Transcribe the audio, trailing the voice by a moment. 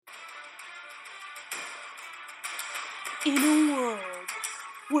In a world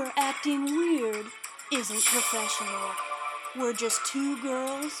where acting weird isn't professional, we're just two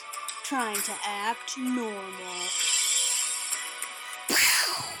girls trying to act normal.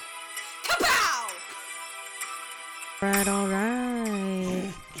 Kapow! All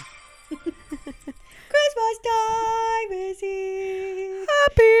right. Christmas time is here.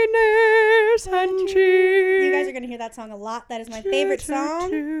 Happiness and cheer. You guys are going to hear that song a lot. That is my favorite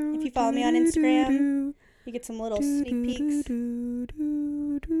song. If you follow me on Instagram, you get some little sneak peeks.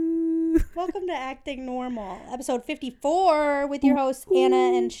 Welcome to Acting Normal, episode 54, with your hosts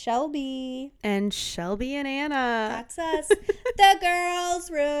Anna and Shelby. And Shelby and Anna. That's us. The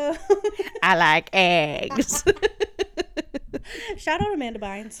girls' room. I like eggs. Shout out Amanda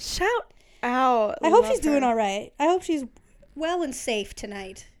Bynes. Shout out. I hope Love she's her. doing all right. I hope she's well and safe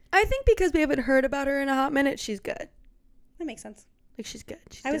tonight. I think because we haven't heard about her in a hot minute, she's good. That makes sense. Like, she's good.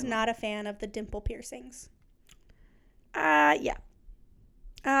 She's I was doing not a fan of the dimple piercings. well. Yeah.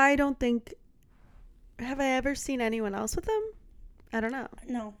 I don't think... Have I ever seen anyone else with them? I don't know.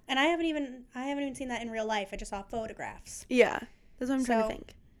 No, and I haven't even seen that in real life. I just saw photographs, Yeah. That's what I'm trying to So-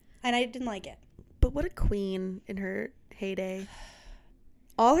 think. and I didn't like it. But what a queen in her heyday.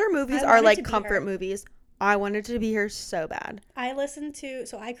 All her movies I are wanted like to be comfort her. movies. I wanted to be her so bad. I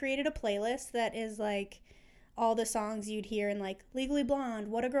created a playlist that is like all the songs you'd hear in like Legally Blonde,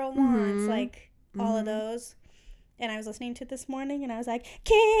 What a Girl Wants, Mhm. like all of those. And I was listening to it this morning and I was like,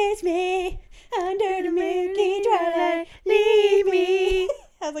 kiss me under the milky twilight, leave me.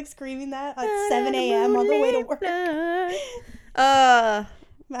 I was like screaming that at 7 a.m. on the way to work.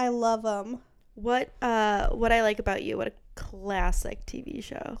 I love them. What I like about you, what a classic TV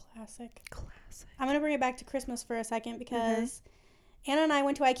show. Classic. Classic. I'm going to bring it back to Christmas for a second because Anna and I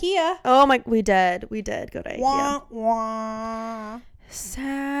went to IKEA. Oh my, we did go to IKEA. Wah, wah.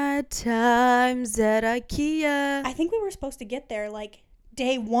 Sad times at IKEA. I think we were supposed to get there like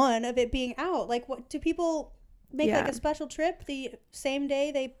day one of it being out. Like, what do people make like Yeah. a special trip the same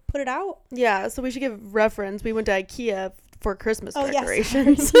day they put it out? Yeah, so we should give reference. We went to IKEA for Christmas Oh, yes,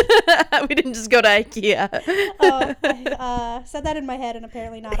 decorations. We didn't just go to IKEA. I said that in my head and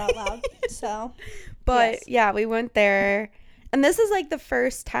apparently not out loud. So, But yes. yeah, we went there. And this is like the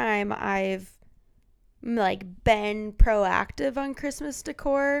first time I've like been proactive on Christmas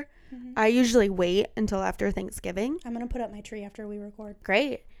decor. Mhm. I usually wait until after Thanksgiving. I'm gonna put up my tree after we record.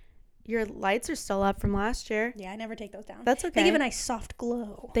 Great. Your lights are still up from last year. Yeah, I never take those down. That's okay. They give a nice soft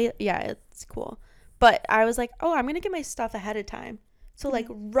glow. It's cool. But I was like, oh, I'm going to get my stuff ahead of time. So like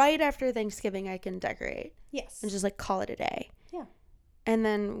right after Thanksgiving, I can decorate Yes. and just like call it a day. Yeah. And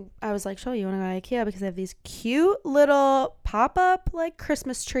then I was like, "So you want to go to IKEA because they have these cute little pop-up like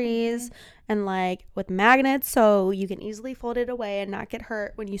Christmas trees and like with magnets so you can easily fold it away and not get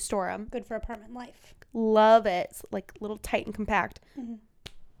hurt when you store them. Good for apartment life. Love it. It's like little tight and compact. Mhm.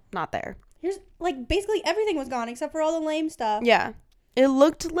 Not there. Here's like basically everything was gone except for all the lame stuff. Yeah. It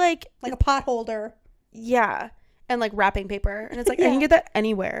looked like Like a pot holder. yeah, and like wrapping paper. And it's like I Yeah. can get that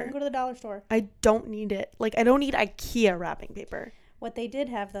anywhere. Go to the dollar store. I don't need it. Like I don't need IKEA wrapping paper. What they did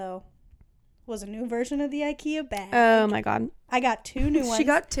have though was a new version of the IKEA bag. Oh my god. I got two new ones. She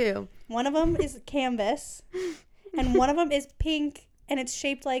got two. One of them is canvas, and one of them is pink, and it's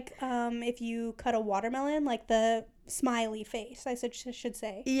shaped like if you cut a watermelon, like the smiley face. I should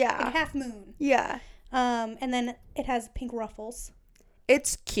say. Yeah. Like half moon. Yeah. And then it has pink ruffles.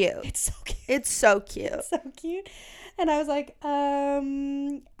 It's cute. It's so cute. It's so cute. So cute. And I was like,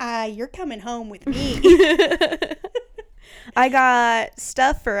 you're coming home with me. I got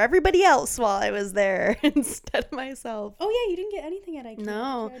stuff for everybody else while I was there instead of myself. Oh yeah, you didn't get anything at IKEA.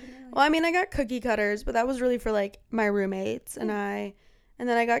 No. I didn't realize. Well, I mean, I got cookie cutters, but that was really for like my roommates and I. And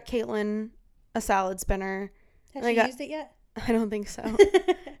then I got Caitlin a salad spinner. Has I she got- used it yet? I don't think so.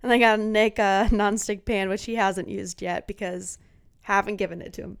 And I got Nick a nonstick pan, which he hasn't used yet because haven't given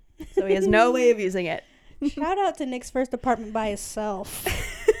it to him. So he has no way of using it. Shout out to Nick's first apartment by himself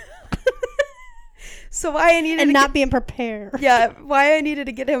So why I needed and to not being prepared. why I needed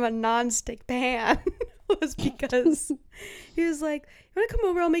to get him a nonstick pan was because he was like, "You want to come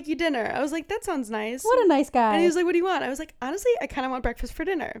over? I'll make you dinner." I was like, "That sounds nice." What a nice guy. And he was like, "What do you want?" I was like, "Honestly, I kind of want breakfast for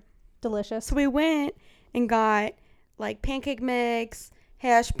dinner." Delicious. So we went and got like pancake mix,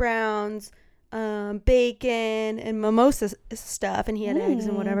 hash browns, bacon, and mimosa stuff, and he had eggs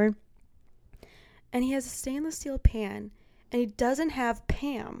and whatever. And he has a stainless steel pan, and he doesn't have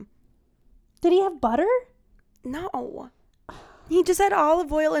Pam. Did he have butter? No. He just had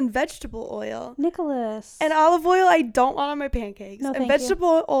olive oil and vegetable oil. Nicholas. And olive oil I don't want on my pancakes. No, and thank you.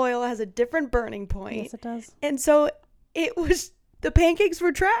 vegetable oil has a different burning point. Yes, it does. And so it was the pancakes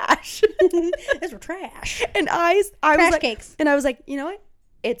were trash. Those were trash. And I was Trash like, cakes. and I was like, you know what?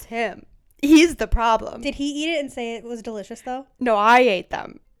 It's him. He's the problem. Did he eat it and say it was delicious though? No, I ate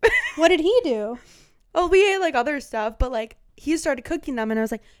them. What did he do? Oh, we ate like other stuff, but like he started cooking them, and I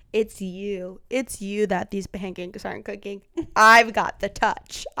was like, it's you that these pancakes aren't cooking. I've got the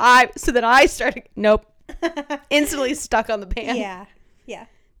touch. So then I started, nope, instantly stuck on the pan. Yeah. Yeah.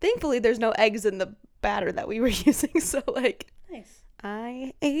 Thankfully, there's no eggs in the batter that we were using, so like, Nice.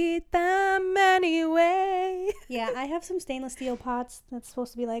 I ate them anyway. Yeah, I have some stainless steel pots that's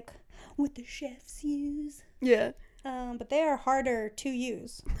supposed to be like what the chefs use. Yeah. But they are harder to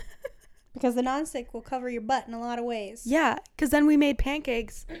use because the nonstick will cover your butt in a lot of ways. Yeah, because then we made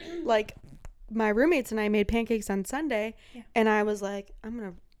pancakes. Like, my roommates and I made pancakes on Sunday, and I was like, I'm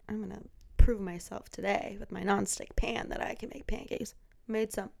gonna prove myself today with my nonstick pan that I can make pancakes.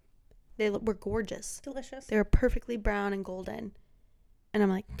 Made some. They were gorgeous. Delicious. They were perfectly brown and golden. And I'm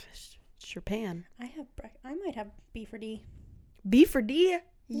like, it's your pan. I might have beef or D. Beef or D?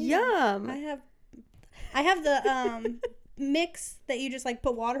 Yeah. Yum. I have the mix that you just like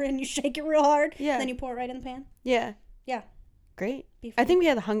put water in, you shake it real hard, Yeah. and then you pour it right in the pan. Yeah. Yeah. Great. Beef I think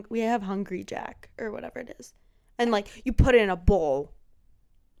we have Hungry Jack or whatever it is. And like you put it in a bowl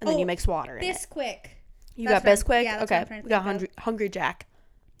and then you mix water in it. Bisquick. You That's got what Bisquick? yeah, that's what I'm Okay. trying to We got think of. Hungry Jack.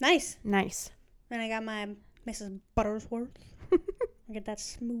 Nice. Nice. And I got my Mrs. Buttersworth. I get that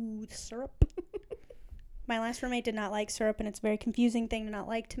smooth syrup. My last roommate did not like syrup, and it's a very confusing thing to not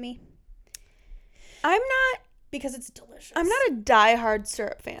like to me because it's delicious. I'm not a diehard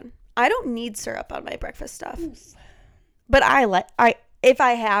syrup fan. I don't need syrup on my breakfast stuff. Oof. But if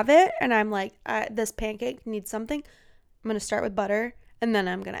I have it and I'm like, this pancake needs something, I'm going to start with butter and then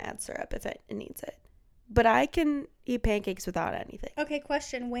I'm going to add syrup if it needs it. But I can eat pancakes without anything. Okay,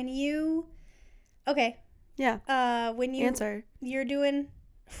 question. When Answer. you're doing,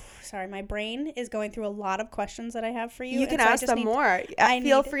 sorry, my brain is going through a lot of questions that I have for you. You can and so ask them more.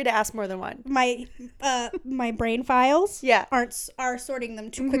 Feel free to ask more than one. My brain files are sorting them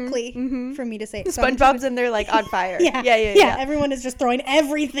too quickly for me to say. So SpongeBob's in there like on fire. Yeah. Yeah. Everyone is just throwing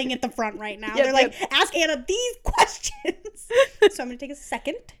everything at the front right now. Yep, They're like, ask Anna these questions. So I'm going to take a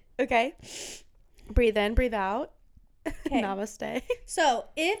second. Okay. Breathe in, breathe out. Okay. Namaste. So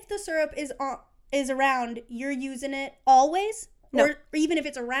if the syrup is around, you're using it always? No. Or even if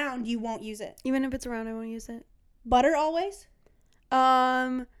it's around, you won't use it? Even if it's around, I won't use it. Butter always?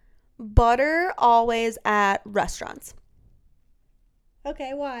 Butter always at restaurants.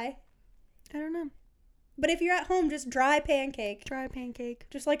 Okay, why? I don't know. But if you're at home, just dry pancake. Dry pancake.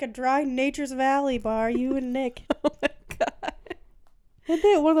 Just like a dry Nature's Valley bar, you and Nick. Oh my god. Isn't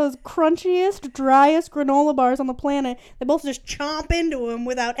it one of those crunchiest, driest granola bars on the planet? They both just chomp into them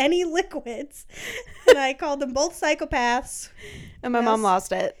without any liquids. And I called them both psychopaths. And my mom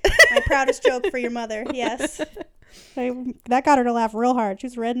lost it. My proudest joke for your mother, yes. That got her to laugh real hard. She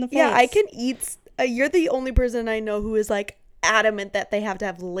was red in the face. Yeah, I can eat. You're the only person I know who is like adamant that they have to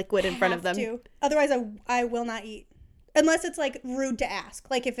have liquid in front of them. To. Otherwise, I will not eat. Unless it's like rude to ask.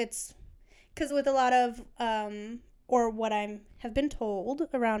 Like if it's, because with a lot of, or what I have been told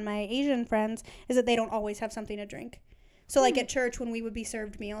around my Asian friends is that they don't always have something to drink. So like at church when we would be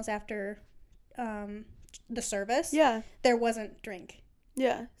served meals after the service, there wasn't drink.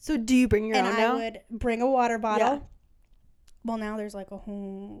 Yeah. So do you bring your own now? And I would bring a water bottle. Yeah. Well, now there's like a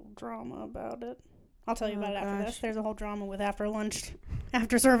whole drama about it. I'll tell you about it after this. There's a whole drama with after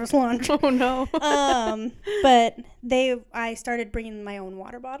service lunch. Oh no. But I started bringing my own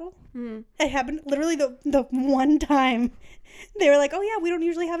water bottle. It happened literally the one time they were like, "Oh yeah, we don't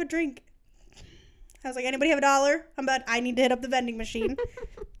usually have a drink." I was like, "Anybody have $1? I need to hit up the vending machine."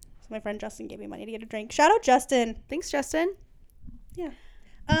 So my friend Justin gave me money to get a drink. Shout out Justin. Thanks, Justin. Yeah.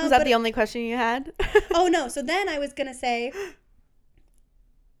 Was that the only question you had? Oh no. So then I was gonna say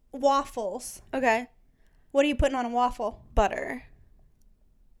waffles. Okay. What are you putting on a waffle? Butter.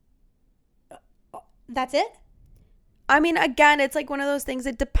 That's it? I mean, again, it's like one of those things.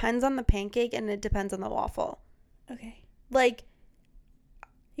 It depends on the pancake and it depends on the waffle. Okay. Like,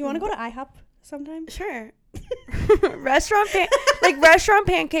 you want to go to IHOP sometime? Sure. restaurant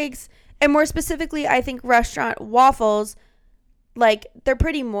pancakes, and more specifically, I think restaurant waffles, like they're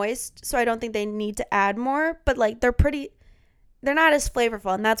pretty moist, so I don't think they need to add more. But like they're not as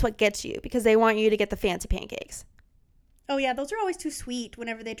flavorful, and that's what gets you because they want you to get the fancy pancakes. Oh yeah, those are always too sweet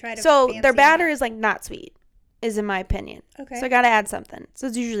whenever they try to. So their batter is like not sweet, is in my opinion. Okay. So I gotta add something. So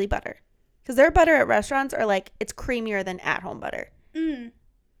it's usually butter, because their butter at restaurants are like it's creamier than at home butter.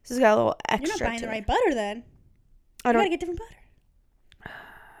 So it's got a little extra. You're not buying the right butter then. I You don't. gotta get different butter.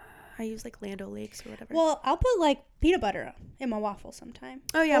 I use like Land O'Lakes or whatever. Well, I'll put like peanut butter in my waffle sometime.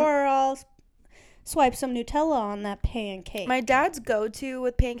 Oh, yeah. Or I'll swipe some Nutella on that pancake. My dad's go-to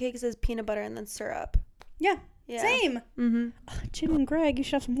with pancakes is peanut butter and then syrup. Yeah. Yeah. Same. Mm-hmm. Jim and Greg, you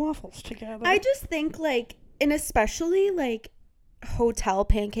should have some waffles together. I just think like, and especially like hotel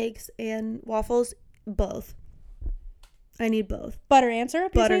pancakes and waffles, both. I need both. Butter and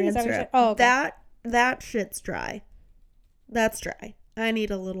syrup? Butter Is and that what you're syrup. saying? Oh, okay. That shit's dry. That's dry. I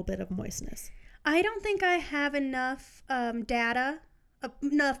need a little bit of moistness. I don't think I have enough data,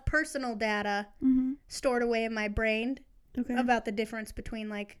 enough personal data stored away in my brain about the difference between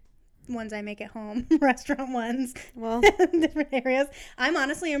like ones I make at home, restaurant ones, well, different areas. I'm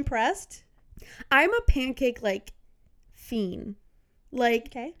honestly impressed. I'm a pancake like fiend. Like,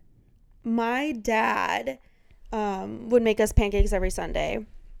 Okay. my dad would make us pancakes every Sunday,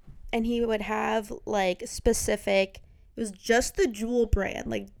 and he would have like specific. It was just the Jewel brand.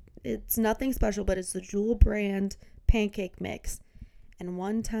 Like, it's nothing special, but it's the Jewel brand pancake mix. And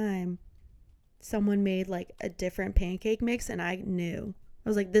one time, someone made like a different pancake mix, and I knew. I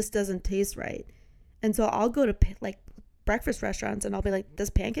was like, this doesn't taste right. And so I'll go to like breakfast restaurants, and I'll be like, this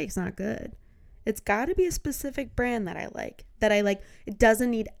pancake's not good. It's got to be a specific brand that I like. It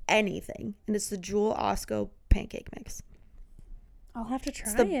doesn't need anything. And it's the Jewel Osco pancake mix. I'll have to try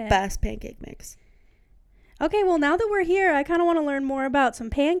It's the best pancake mix. Okay, well, now that we're here, I kind of want to learn more about some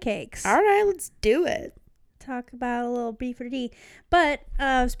pancakes. All right, let's do it. Talk about a little beef-or-d. But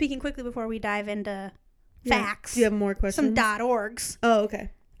speaking quickly before we dive into facts. Do you have more questions? Some .orgs. Oh,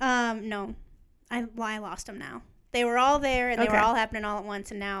 okay. No. I lost them now. They were all there, and they were all happening all at once,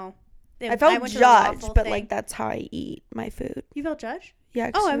 and now... I felt went to judged, the waffle but thing. like that's how I eat my food. You felt judged? Yeah.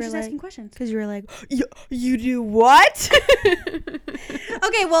 Oh, I was just asking questions. Because you were like, you do what?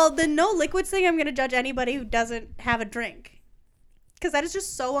 Okay, well, the no liquids thing, I'm going to judge anybody who doesn't have a drink. Because that is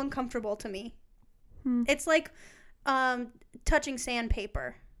just so uncomfortable to me. It's like touching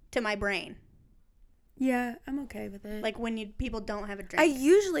sandpaper to my brain. Yeah, I'm okay with it. Like when people don't have a drink. I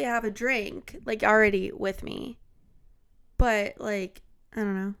usually have a drink, like, already with me. But, like, I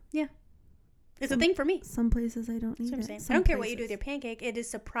don't know. Yeah. It's a thing for me. Some places I don't need That's what I'm it. saying. Some I don't care what you do places. with your pancake. It is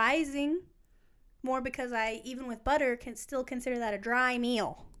surprising more because I, even with butter, can still consider that a dry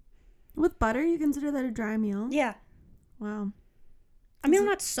meal. With butter, you consider that a dry meal? Yeah. Wow. I mean, I'm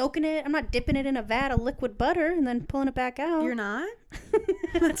not soaking it. I'm not dipping it in a vat of liquid butter and then pulling it back out. You're not?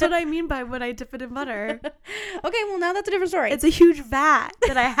 That's what I mean by when I dip it in butter. Okay, well, now that's a different story. It's a huge vat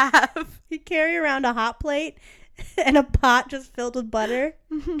that I have. You carry around a hot plate and a pot just filled with butter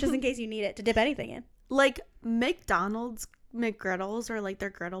just in case you need it to dip anything in. Like, McDonald's McGriddles or like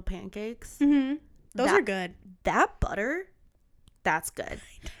their griddle pancakes. Mm-hmm. Those are good. That butter, that's good.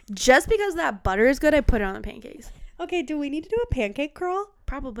 Just because that butter is good, I put it on the pancakes. Okay, do we need to do a pancake crawl?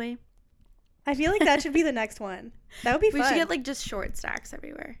 Probably. I feel like that should be the next one. That would be fun. We should get like just short stacks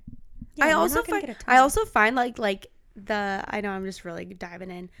everywhere. Yeah, I we're also not gonna find get a ton. I also find like I know I'm just really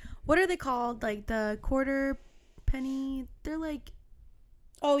diving in. What are they called? Like the quarter penny? They're like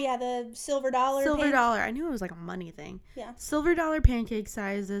Oh, yeah, the silver dollar. silver dollar. I knew it was like a money thing. Yeah. Silver dollar pancake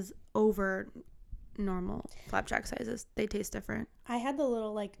sizes over normal flapjack sizes. They taste different. I had the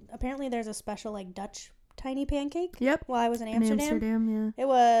little, like, apparently there's a special, like, Dutch tiny pancake. Yep. While I was in In Amsterdam. Amsterdam, yeah. It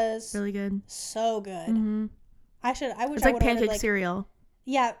was Really good. so good. Mm-hmm. I wish It's I like would order, pancake like, cereal.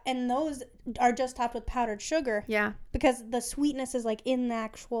 yeah, and those are just topped with powdered sugar Yeah. because the sweetness is, like, in the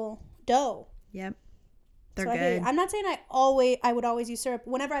actual dough. Yep. They're So I hear you. good. I'm not saying I would always use syrup.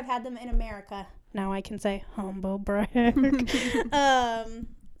 Whenever I've had them in America, now I can say humble brag.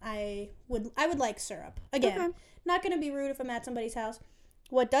 I would like syrup. Again, Okay. not going to be rude if I'm at somebody's house.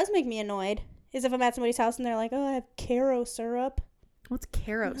 What does make me annoyed is if I'm at somebody's house and they're like, "Oh, I have Caro syrup." What's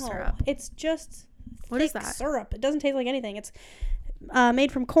Caro No, syrup? it's just What is thick that? syrup. It doesn't taste like anything. It's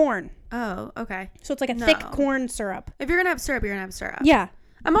made from corn, Oh, okay. so it's like a No. thick corn syrup. If you're gonna have syrup, you're gonna have syrup. Yeah,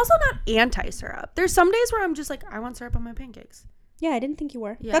 I'm also not anti-syrup. There's some days where I'm just like, I want syrup on my pancakes. yeah. I didn't think you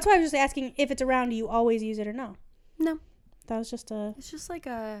were. Yeah. That's why I was just asking if it's around. Do you always use it or no? No, That was just a. it's just like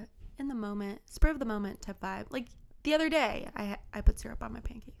a in the moment, spur of the moment type vibe. Like the other day, I put syrup on my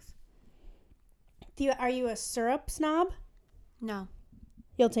pancakes. Are you a syrup snob? No,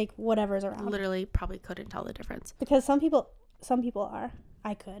 You'll take whatever's around. literally probably couldn't tell the difference. Because some people are.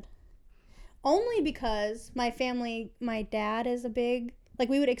 I could. Only because my family, my dad is a big, like,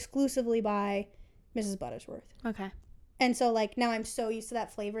 we would exclusively buy Mrs. Buttersworth. Okay. And so, like, now I'm so used to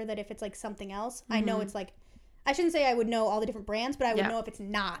that flavor that if it's, like, something else, I know it's, like, I shouldn't say I would know all the different brands, but I would know if it's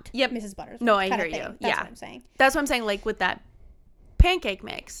not Mrs. Buttersworth. No, I kind hear of thing. you. That's Yeah. what I'm saying. That's what I'm saying. Like with that pancake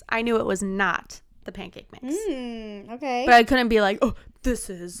mix, I knew it was not the pancake mix, Okay. but I couldn't be like, oh, this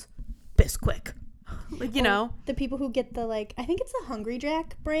is Bisquick. Like, you know. The people who get the, like, I think it's the Hungry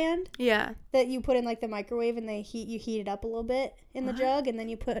Jack brand. Yeah. That you put in, like, the microwave and you heat it up a little bit in the jug. And then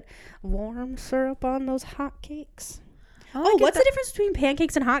you put warm syrup on those hot cakes. Oh, what's the difference between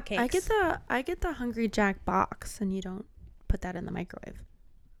pancakes and hot cakes? I get the Hungry Jack box, and you don't put that in the microwave,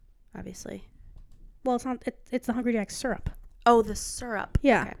 obviously. Well, it's not. It's the Hungry Jack syrup. Oh, the syrup.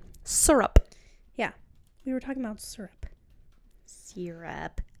 Yeah. Okay. Syrup. Yeah. We were talking about syrup.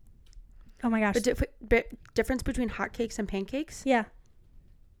 Syrup. Oh my gosh. The difference between hotcakes and pancakes? Yeah.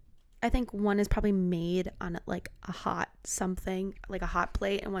 I think one is probably made on like a hot something, like a hot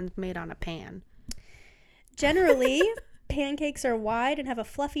plate, and one's made on a pan. Generally, pancakes are wide and have a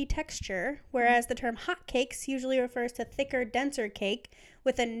fluffy texture, whereas the term hotcakes usually refers to thicker, denser cake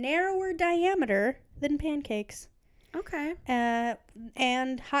with a narrower diameter than pancakes. Okay.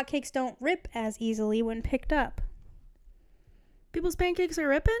 And hotcakes don't rip as easily when picked up. People's pancakes are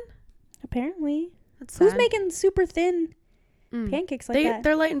ripping? Apparently. That's Who's sad. making super thin pancakes like that?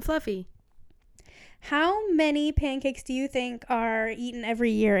 They're light and fluffy. How many pancakes do you think are eaten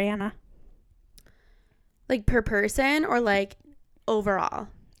every year, Anna? Like per person or like overall?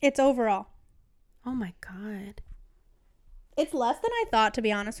 It's overall. Oh my God. It's less than I thought, to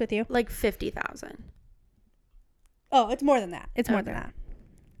be honest with you. Like 50,000. Oh, it's more than that. It's more than that.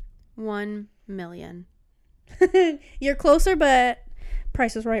 1 million. You're closer, but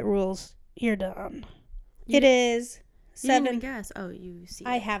Price is Right rules. You're done. It is You didn't 7. even guess. Oh, you see.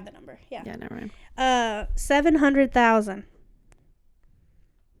 I have the number. Yeah. Yeah, never mind. 700,000.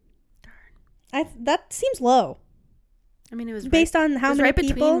 Darn. That seems low. I mean, it was based on how many right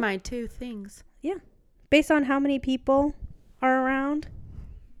people. between my two things. Yeah. Based on how many people are around.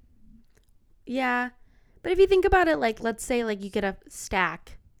 Yeah. But if you think about it, like, let's say, like, you get a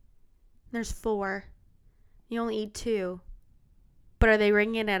stack. There's 4. You only eat 2. But are they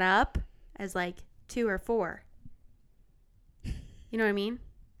ringing it up as, like, 2 or 4? You know what I mean?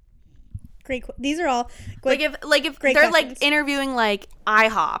 Great. These are all. Like if great they're, questions. like, interviewing, like,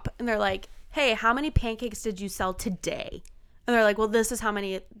 IHOP. And they're like, hey, how many pancakes did you sell today? And they're like, well, this is how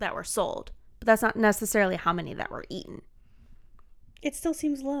many that were sold. But that's not necessarily how many that were eaten. It still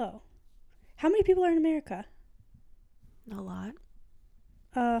seems low. How many people are in America? A lot.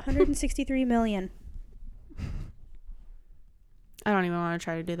 163 million. I don't even want to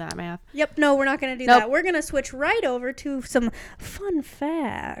try to do that math. Yep. No, we're not going to do that. We're going to switch right over to some fun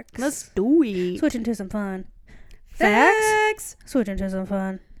facts. Let's do it. Switching to some fun. Facts. Switching to some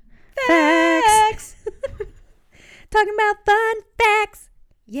fun. Facts. Talking about fun facts.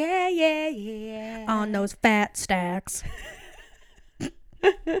 Yeah. On those fat stacks.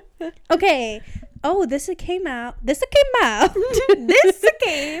 Okay. Oh, this came out. This came out.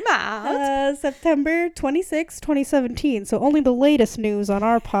 September 26, 2017. So only the latest news on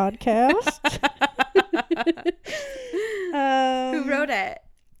our podcast. Who wrote it?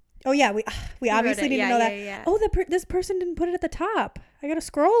 Oh yeah, we obviously need to know that. Yeah. Oh, this person didn't put it at the top. I gotta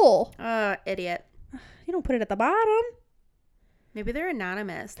scroll. Idiot. You don't put it at the bottom. Maybe they're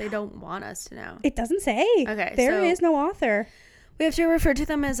anonymous. They don't want us to know. It doesn't say. Okay, There is no author. We have to refer to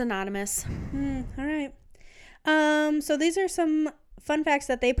them as anonymous. All right. So these are some fun facts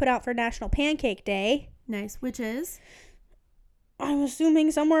that they put out for National Pancake Day. Nice. Which is? I'm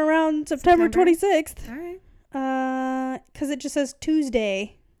assuming somewhere around September 26th. All right. Because it just says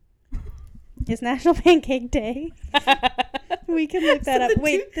Tuesday is National Pancake Day. We can look that up.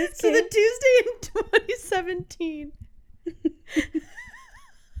 Wait, the Tuesday in 2017.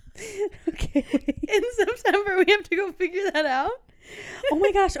 Okay. Wait. In September, we have to go figure that out. Oh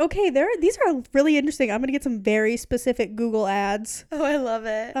my gosh. Okay, these are really interesting. I'm gonna get some very specific Google ads. Oh, I love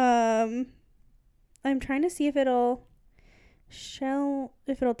it. I'm trying to see if it'll tell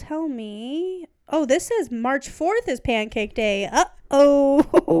me. Oh, this says March 4th is Pancake Day.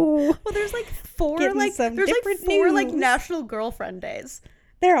 Uh-oh. Well, there's like 4 Getting like some there's like different 4 like news. National Girlfriend Days.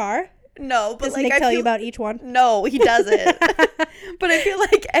 There are. No, but Does like Nick I tell feel, you about each one? No, he doesn't. But I feel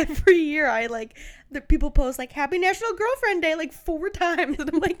like every year the people post like Happy National Girlfriend Day like 4 times, and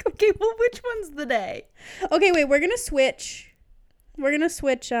I'm like, okay, well, which one's the day? Okay, wait. We're gonna switch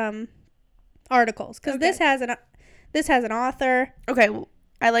articles because this has an author. Okay, well,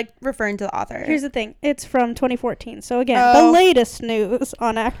 I like referring to the author. Here's the thing. It's from 2014. So again, the latest news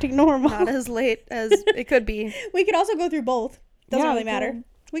on acting normal. Not as late as it could be. We could also go through both. Doesn't really matter. could.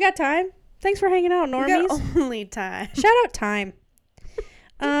 We got time. Thanks for hanging out, normies. We got only time. Shout out time.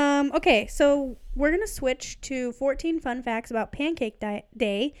 Okay, so we're going to switch to 14 fun facts about Pancake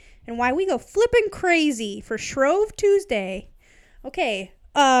Day and why we go flipping crazy for Shrove Tuesday. Okay,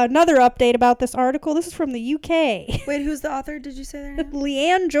 another update about this article. This is from the UK. Wait, who's the author? Did you say their name?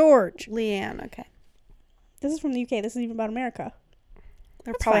 Leanne George. Leanne. Okay. This is from the UK. This isn't even about America.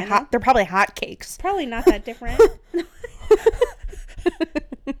 They're That's probably fine, hot. They're probably hot cakes. Probably not that different.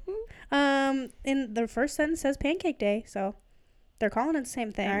 In the first sentence says Pancake Day, so they're calling it the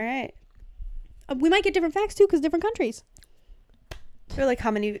same thing. All right. We might get different facts too, because different countries. Or like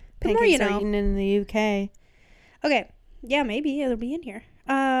how many The more pancakes you are know. eaten in the UK. Okay, yeah, maybe it'll be in here.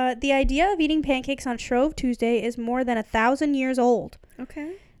 The idea of eating pancakes on Shrove Tuesday is more than 1,000 years old.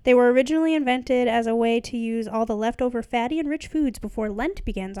 Okay. They were originally invented as a way to use all the leftover fatty and rich foods before Lent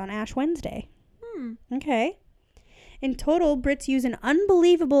begins on Ash Wednesday. Okay. In total, Brits use an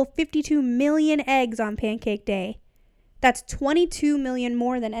unbelievable 52 million eggs on Pancake Day. That's 22 million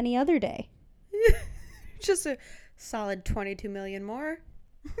more than any other day. Just a solid 22 million more.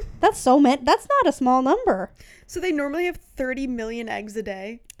 That's so many. That's not a small number. So they normally have 30 million eggs a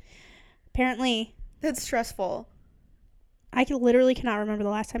day. Apparently, That's stressful. I literally cannot remember the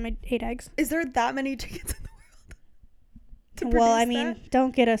last time I ate eggs. Is there that many chickens in the world? to Well, I produce mean, that?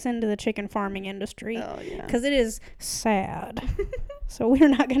 don't get us into the chicken farming industry. Oh, yeah. Because it is sad. So we're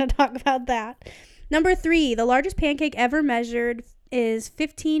not going to talk about that. Number 3, the largest pancake ever measured is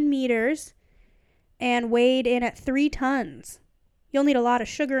 15 meters and weighed in at 3 tons. You'll need a lot of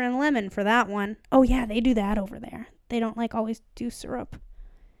sugar and lemon for that one. Oh, yeah, they do that over there. They don't, like, always do syrup.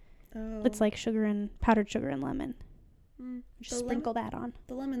 Oh. It's like powdered sugar and lemon. Just The sprinkle that on.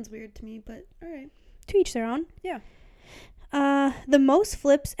 The lemon's weird to me, but all right. To each their own. Yeah. The most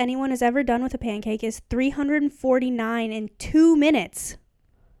flips anyone has ever done with a pancake is 349 in 2 minutes.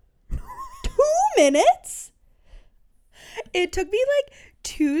 2 minutes? It took me like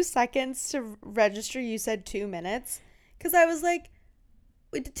 2 seconds to register you said 2 minutes. Because I was like,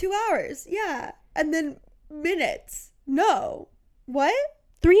 wait, 2 hours. Yeah. And then minutes. No. What?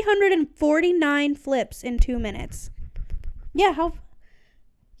 349 flips in 2 minutes. Yeah, how?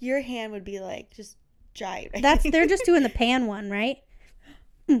 Your hand would be like just giant. They're just doing the pan one, right?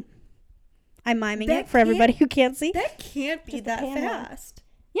 I'm miming That it for everybody who can't see. That can't be Just the that pan one. fast.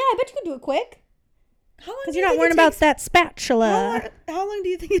 Yeah, I bet you could do it quick. How long? Because do you're you not think worrying it about takes- that spatula. How long do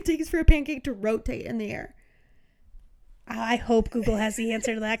you think it takes for a pancake to rotate in the air? I hope Google has the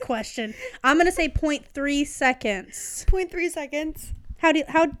answer to that question. I'm going to say 0.3 seconds. 0.3 seconds. How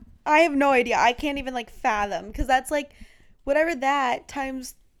I have no idea. I can't even like fathom because that's like whatever that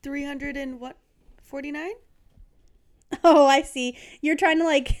times 300 and what 49. Oh, I see. You're trying to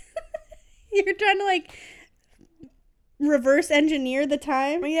like reverse engineer the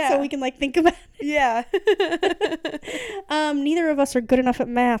time Yeah. so we can like think about it. Yeah. Neither of us are good enough at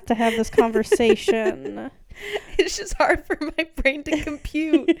math to have this conversation. It's just hard for my brain to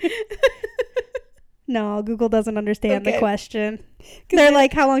compute. No, Google doesn't understand the Okay. question. They're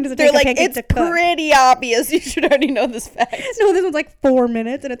like, how long does it They're take a like, pancake it's to cook? pretty obvious. You should already know this fact. No, this one's like 4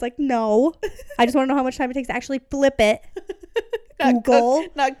 minutes, and it's like, no. I just want to know how much time it takes to actually flip it. Google.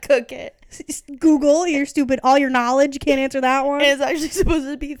 Not cook it. Google, you're stupid. All your knowledge, you can't answer that one. And it's actually supposed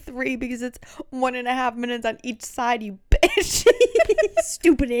to be 3 because it's 1.5 minutes on each side, you bitch.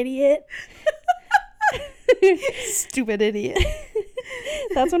 Stupid idiot. Stupid idiot.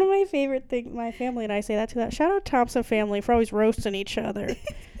 That's one of my favorite things. My family and I say that to that. Shout out Thompson family for always roasting each other.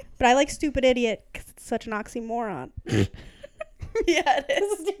 But I like stupid idiot because it's such an oxymoron. Yeah, it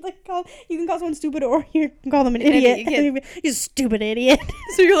is. You can call someone stupid or you can call them an idiot. You You stupid idiot.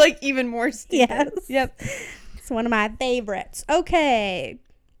 So you're like even more stupid. Yes. Yep. It's one of my favorites. Okay.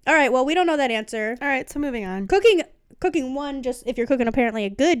 All right. Well, we don't know that answer. All right, so moving on. Cooking one, just if you're cooking apparently a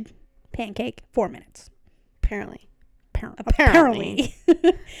good pancake, 4 minutes. Apparently. Apparently.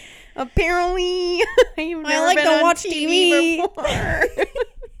 Apparently. You've never like been to on watch TV TV. before.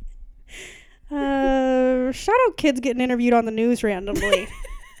 Shout out kids getting interviewed on the news randomly.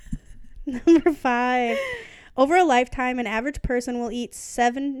 Number 5. Over a lifetime, an average person will eat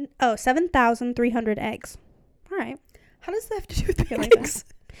 7,300 eggs. All right. How does that have to do with I like pancakes?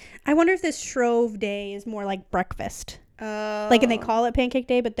 I wonder if this Shrove Day is more like breakfast. Oh. Like, and they call it Pancake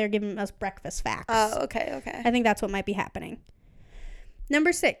Day, but they're giving us breakfast facts. Oh, okay. I think that's what might be happening.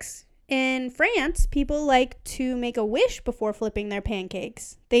 Number 6. In France, people like to make a wish before flipping their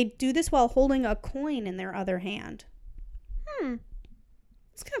pancakes. They do this while holding a coin in their other hand.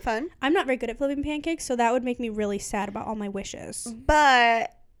 It's kind of fun. I'm not very good at flipping pancakes, so that would make me really sad about all my wishes.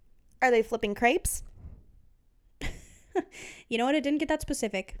 But are they flipping crepes? You know what? It didn't get that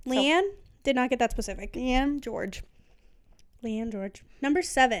specific. Leanne did not get that specific. Leanne George. Leanne George. Number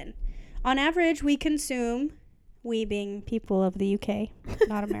 7. On average, we consume We being people of the UK,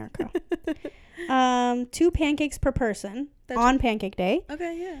 not America. 2 pancakes per person on Pancake Day,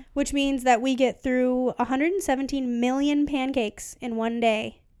 Okay, yeah. which means that we get through 117 million pancakes in one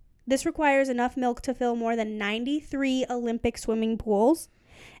day. This requires enough milk to fill more than 93 Olympic swimming pools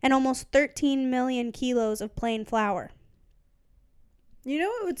and almost 13 million kilos of plain flour. You know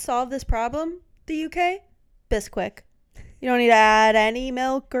what would solve this problem? The UK? Bisquick. You don't need to add any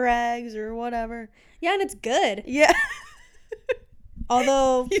milk or eggs or whatever. Yeah, and it's good. Yeah.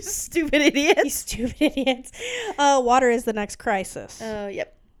 Although, You stupid idiots. you stupid idiots. Water is the next crisis. Oh,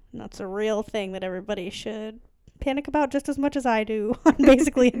 yep. That's a real thing that everybody should panic about just as much as I do on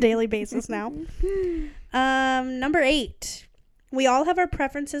basically a daily basis now. Number 8. We all have our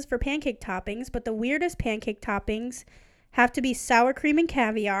preferences for pancake toppings, but the weirdest pancake toppings have to be sour cream and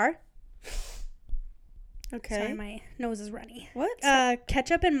caviar. Okay. Sorry, my nose is runny. What?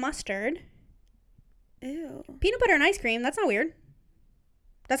 Ketchup and mustard. Ew. Peanut butter and ice cream. That's not weird.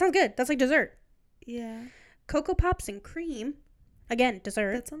 That sounds good. That's like dessert. Yeah. Cocoa Pops and cream. Again,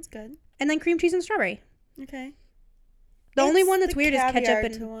 dessert. That sounds good. And then cream cheese and strawberry. Okay. The only It's one that's the weird is caviar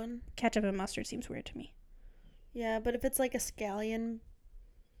ketchup to and one. ketchup and mustard seems weird to me. Yeah, but if it's like a scallion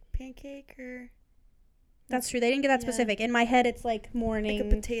pancake or That's true. They didn't get that Yeah. specific. In my head, it's like morning, like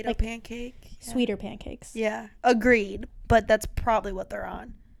a potato like pancake. Yeah. sweeter pancakes. Yeah. Agreed. But that's probably what they're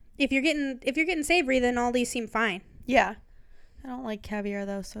on. If you're getting savory, then all these seem fine. Yeah. I don't like caviar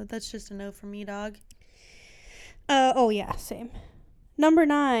though, so that's just a no for me, dog. Oh yeah, same. Number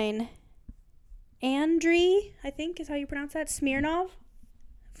 9, Andriy, I think is how you pronounce that, Smirnov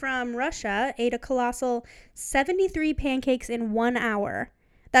from Russia ate a colossal 73 pancakes in 1 hour.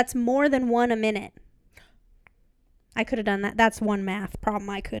 That's more than one a minute. I could have done that. That's one math problem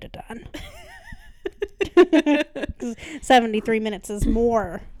I could have done. 73 minutes is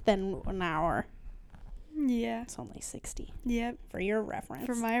more than an hour. Yeah. It's only 60 Yep. for your reference.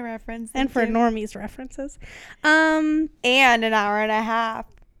 For my reference. and thank for you. Normie's references. And an hour and a half.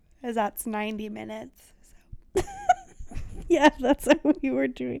 Because that's 90 minutes. Yeah, that's how we were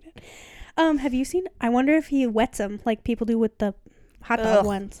doing it. Have you seen, I wonder if he wets them like people do with the hot dog Ugh,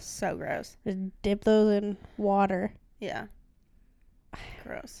 ones. So gross. Just dip those in water. Yeah.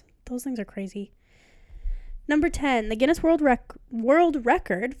 Gross. Those things are crazy. Number 10, the Guinness World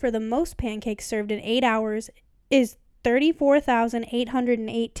Record for the most pancakes served in 8 hours is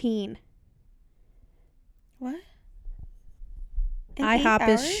 34,818. What? In IHOP 8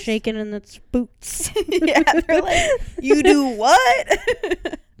 is hours? shaking in its boots. Yeah, they're like, you do what?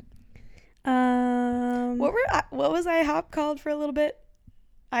 What was IHOP called for a little bit?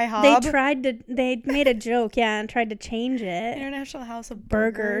 IHOB? They made a joke, yeah, and tried to change it. International House of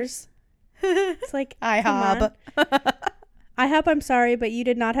Burgers. Burgers. It's like, IHOB. IHOP, I'm sorry, but you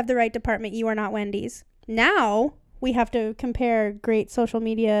did not have the right department. You are not Wendy's. Now we have to compare great social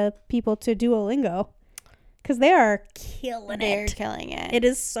media people to Duolingo because they are killing They're it. killing it. It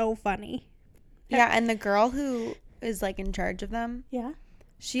is so funny. Yeah, and the girl who is like in charge of them, Yeah.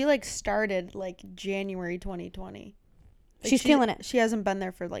 she like started like January 2020. Like, She's killing it. She hasn't been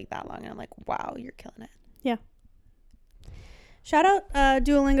there for like that long. And I'm like, wow, you're killing it. Shout out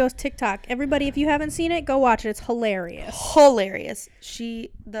Duolingo's TikTok. Everybody, if you haven't seen it, go watch it. It's hilarious. Hilarious.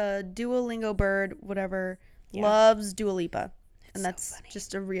 The Duolingo bird, whatever, Yeah. loves Dua Lipa. And so that's funny.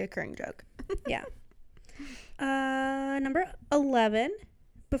 just a reoccurring joke. Yeah. Number 11.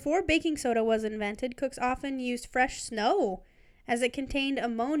 Before baking soda was invented, cooks often used fresh snow as it contained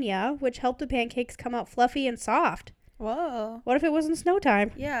ammonia, which helped the pancakes come out fluffy and soft. Whoa. What if it wasn't snow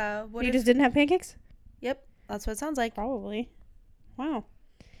time? Yeah. What You if, just didn't have pancakes? Yep. That's what it sounds like. Probably. Wow.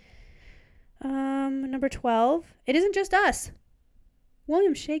 Number 12. It isn't just us.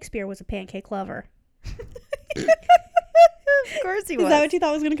 William Shakespeare was a pancake lover. Of course he Is was. that what you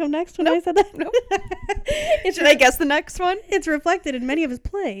thought was going to come next when I said that? Nope. It's Should I guess the next one? It's reflected in many of his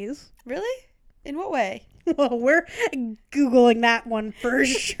plays. Really? In what way? Well, we're Googling that one for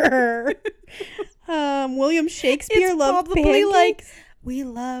sure. William Shakespeare It's loved probably pancakes. like, we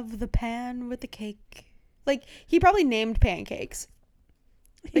love the pan with the cake. Like, he probably named pancakes.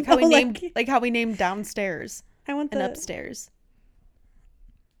 Like how we named downstairs I want and the upstairs.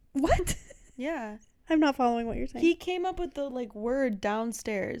 What? Yeah. I'm not following what you're saying. He came up with the like word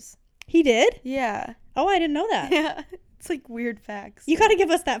downstairs. He did? Yeah. Oh, I didn't know that. Yeah. It's like weird facts. You got to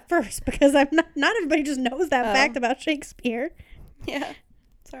give us that first because I'm not everybody just knows that Oh. fact about Shakespeare. Yeah.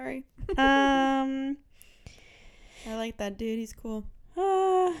 Sorry. Um I like that dude. He's cool.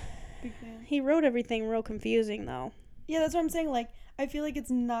 Big fan. He wrote everything real confusing though. Yeah, that's what I'm saying. Like, I feel like it's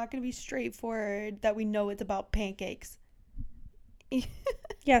not going to be straightforward that we know it's about pancakes.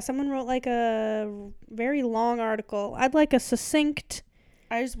 Yeah, someone wrote like a very long article. I'd like a succinct.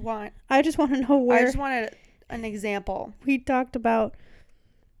 I just want to know where I just wanted an example. we talked about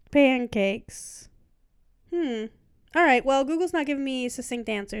pancakes. All right. Well, Google's not giving me succinct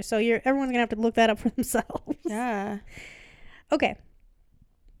answers, so everyone's gonna have to look that up for themselves. Yeah. Okay.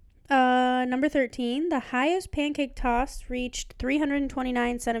 Number 13. The highest pancake tossed reached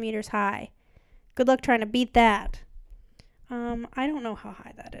 329 centimeters high. Good luck trying to beat that. I don't know how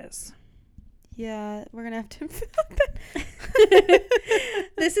high that is. Yeah, we're gonna have to.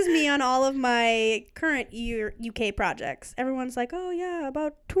 This is me on all of my current UK projects. Everyone's like, oh yeah,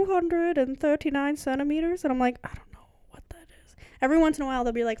 about 239 centimeters. And I'm like, I don't know what that is. Every once in a while,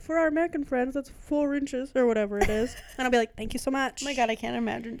 they'll be like, for our American friends, that's 4 inches or whatever it is. And I'll be like, thank you so much. Oh my God, I can't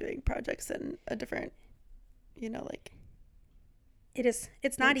imagine doing projects in a different, like. It's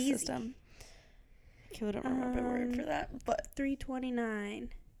not easy. System. I don't remember the word for that, but 329.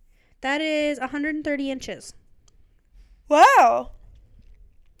 That is 130 inches. wow,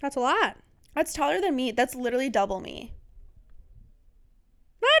 That's a lot. that's taller than me. That's literally double me.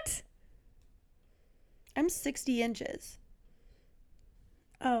 What? I'm 60 inches.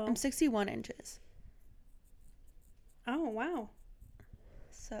 Oh. I'm 61 inches. Oh, wow.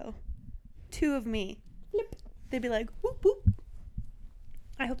 So, 2 of me. Yep. They'd be like, whoop whoop.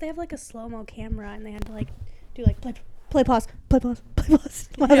 I hope they have like a slow-mo camera and they had to like do like play pause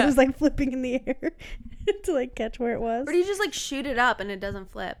while it was like flipping in the air to like catch where it was. Or do you just like shoot it up and it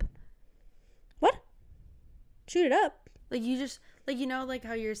doesn't flip? What? Shoot it up. Like you just like like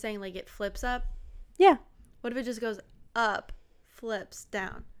how you're saying like it flips up. Yeah. What if it just goes up, flips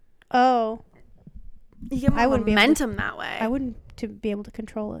down? Oh. You get more I wouldn't be able momentum that way. I wouldn't to be able to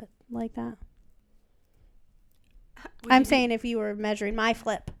control it like that. Would I'm you saying if you were measuring my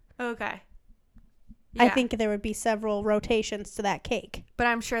flip, okay. I Yeah. think there would be several rotations to that cake. But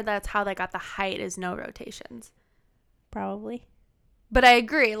I'm sure that's how they got the height is no rotations. Probably. But I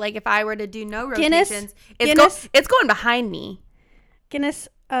agree. Like if I were to do no Guinness? rotations, Guinness? it's going behind me. Guinness,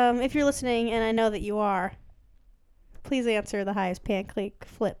 if you're listening, and I know that you are, please answer the highest pancake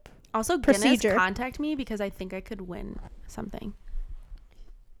flip. Also, Procedure. Guinness, contact me because I think I could win something.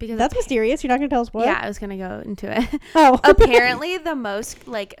 Because That's mysterious. You're not going to tell us what? Yeah, I was gonna go into it. Oh. Apparently, the most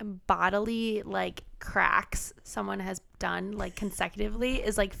like bodily like cracks someone has done like consecutively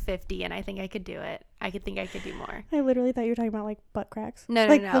is like 50, and I think I could do it. I think I could do more. I literally thought you were talking about like butt cracks. No,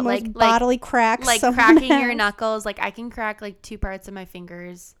 like no, the most like bodily cracks. like someone cracking your has. knuckles. Like I can crack like 2 parts of my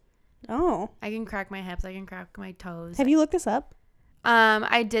fingers. Oh. I can crack my hips. I can crack my toes. Have you looked this up?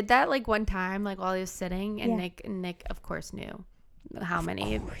 I did that like one time, like while I was sitting, and Yeah. Nick of course knew how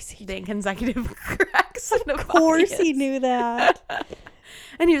many he the consecutive cracks. Of course he knew that.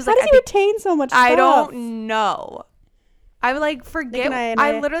 And he was How like, does he retain so much stuff? I don't know. I would like forget. Nick and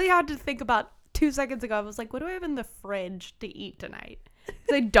I literally had to think about 2 seconds ago. I was like, what do I have in the fridge to eat tonight?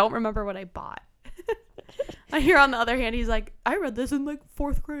 Because I don't remember what I bought. And here on the other hand, he's like, I read this in like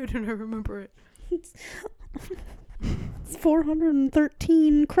 4th grade and I remember it. It's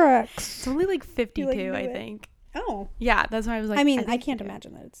 413 cracks. It's only like 52, knew I it. think. Oh. Yeah, that's why I was like, I mean, I think can't you-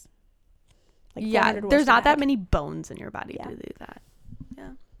 imagine that it's like Yeah, 400 there's was not that bad. many bones in your body Yeah. to do that. Yeah.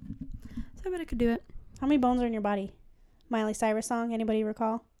 So I bet I could do it. How many bones are in your body? Miley Cyrus song? Anybody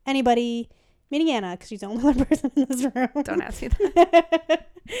recall? Anybody? Meaning Anna, because she's the only other person in this room. Don't ask me that.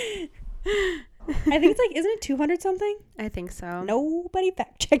 I think it's like, isn't it 200 something? I think so. Nobody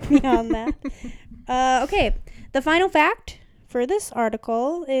fact checked me on that. Okay, the final fact for this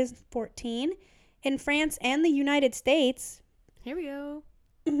article is 14. In France and the United States, Here we go.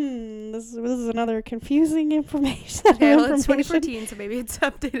 this is another confusing information. Okay, well, it's 2014, so maybe it's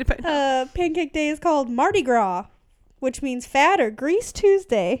updated by now. Pancake Day is called Mardi Gras, which means Fat or Grease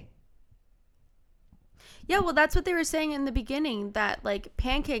Tuesday. Yeah, well, that's what they were saying in the beginning, that, like,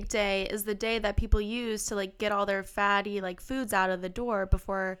 Pancake Day is the day that people use to, like, get all their fatty, like, foods out of the door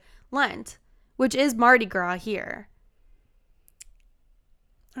before Lent, which is Mardi Gras here.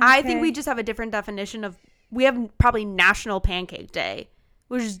 I think Okay. we just have a different definition of, we have probably National Pancake Day,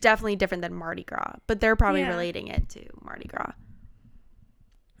 which is definitely different than Mardi Gras, but they're probably Yeah. relating it to Mardi Gras.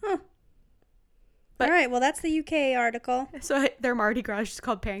 Huh. But- All right, well, that's the UK article. So their Mardi Gras is just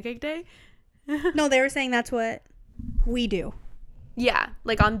called Pancake Day? No, they were saying that's what we do. Yeah,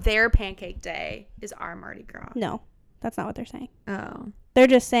 like on their Pancake Day is our Mardi Gras. No, that's not what they're saying. Oh. They're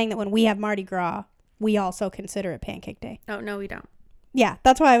just saying that when we have Mardi Gras, we also consider it Pancake Day. Oh, no, we don't. Yeah,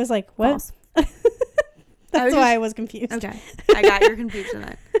 that's why I was like, what? False. That's was why just- I was confused. Okay. I got your confusion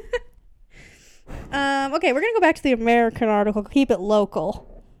then. Okay, we're going to go back to the American article. Keep it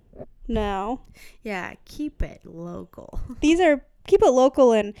local. Now, Yeah, keep it local. these are keep it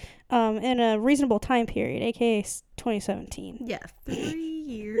local and in a reasonable time period, aka 2017. Yeah, 3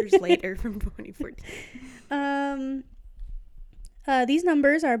 years later from 2014. These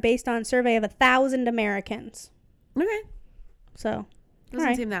numbers are based on a survey of 1,000 Americans. Okay. So, Doesn't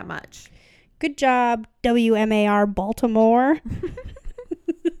right. seem that much. Good job, WMAR Baltimore.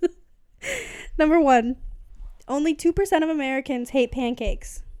 Number 1. Only 2% of Americans hate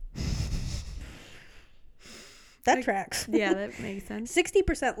pancakes. That tracks. Yeah, that makes sense.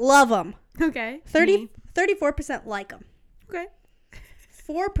 60% love them. Okay. 34% like them. Okay.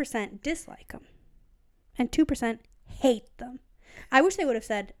 4% dislike them. And 2% hate them. I wish they would have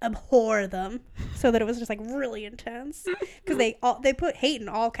said abhor them so that it was just like really intense. Because they put hate in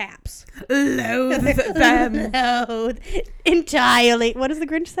all caps. Loathe them. Loathe. Entirely. What does the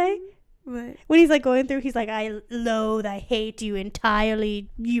Grinch say? What? When he's like going through, he's like, I loathe, I hate you entirely.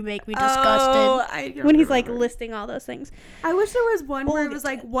 You make me disgusted. Oh, When he's like listing all those things. I wish there was one where it We'll was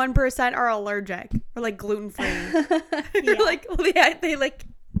get like 1% are allergic or like gluten free. Yeah. Like, well,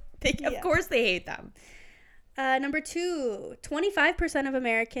 of course they hate them. Number 2, 25% of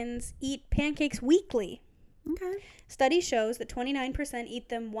Americans eat pancakes weekly. Okay. Study shows that 29% eat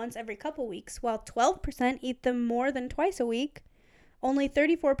them once every couple weeks, while 12% eat them more than twice a week. Only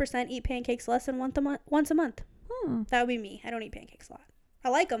 34% eat pancakes less than once a month. That would be me. I don't eat pancakes a lot. I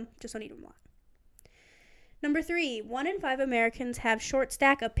like them, just don't eat them a lot. Number 3, 1 in 5 Americans have short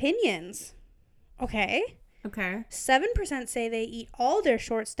stack opinions. Okay. 7% say they eat all their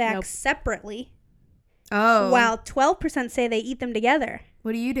short stacks separately. Oh. While 12% say they eat them together.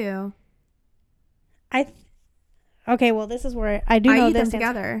 What do you do? Okay, well, this is where I do know eat this them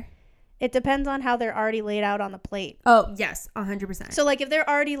together. It depends on how they're already laid out on the plate. Oh, yes, 100%. So, like, if they're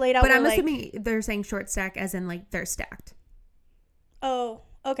already laid out... But I'm assuming they're saying short stack as in, like, they're stacked. Oh,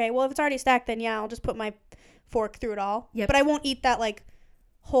 okay. Well, if it's already stacked, then yeah, I'll just put my fork through it all. Yep. But I won't eat that, like,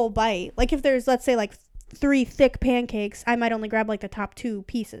 whole bite. Like, if there's, let's say, like, 3 thick pancakes, I might only grab, like, the top 2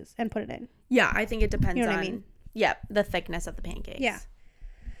 pieces and put it in. Yeah, I think it depends You know on... what I mean? Yep, the thickness of the pancakes. Yeah.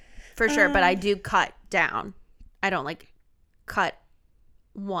 For sure, but I do cut down. I don't, like, cut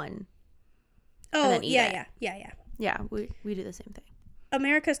one. Oh, and then eat yeah. Yeah, we do the same thing.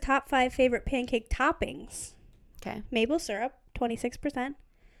 America's top 5 favorite pancake toppings. Okay. Maple syrup, 26%.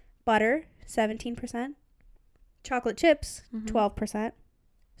 Butter, 17%. Chocolate chips, 12%.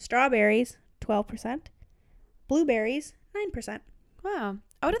 Strawberries, 12%. Blueberries, 9%. Wow.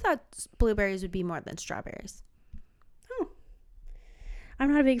 I would have thought blueberries would be more than strawberries. Oh. I'm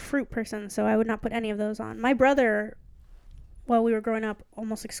not a big fruit person, so I would not put any of those on. My brother, while we were growing up,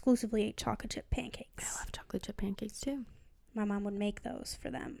 almost exclusively ate chocolate chip pancakes. I love chocolate chip pancakes too. My mom would make those for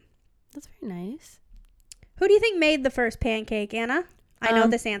them. That's very nice. Who do you think made the first pancake, Anna? I know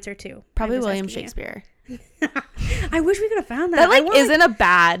this answer too. Probably I'm just William asking Shakespeare. you. I wish we could have found that. That isn't a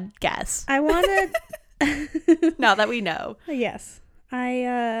bad guess. I wanted. Now that we know. Yes,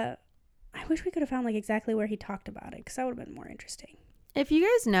 I wish we could have found like exactly where he talked about it, because that would have been more interesting. If you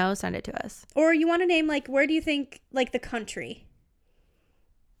guys know, send it to us. Or you want to name like, where do you think, like, the country?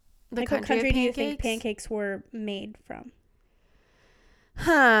 The Like, what country country of do you think pancakes? pancakes were made from?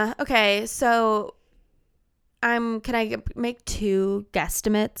 Huh. Okay. So, can I make 2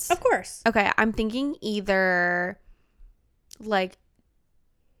 guesstimates? Of course. Okay. I'm thinking either, like,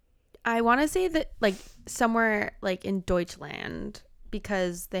 I want to say that, like, somewhere, like, in Deutschland,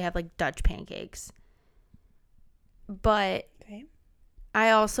 because they have, like, Dutch pancakes. But Okay.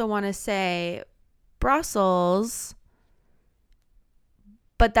 I also want to say Brussels,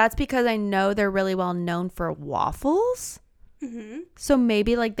 but that's because I know they're really well known for waffles. Mm-hmm. So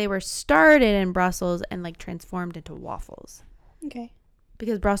maybe like they were started in Brussels and like transformed into waffles, Okay.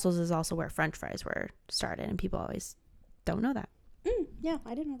 because Brussels is also where French fries were started, and people always don't know that. Yeah,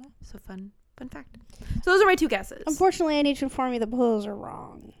 I didn't know that. So fun fact. So those are my 2 guesses. Unfortunately, I need to inform you that those are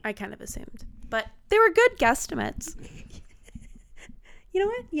wrong. I kind of assumed, but they were good guesstimates. You know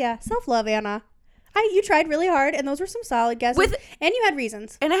what? Yeah, self-love, Anna. You tried really hard, and those were some solid guesses. And you had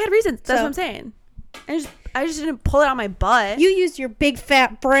reasons. And I had reasons. That's what I'm saying. I just didn't pull it out my butt. You used your big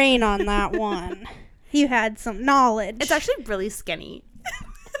fat brain on that one. You had some knowledge. It's actually really skinny.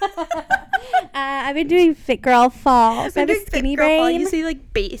 I've been doing Fit Girl Falls. I have a skinny brain. You see,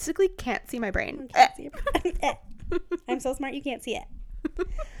 like, basically can't see my brain. I'm so smart you can't see it.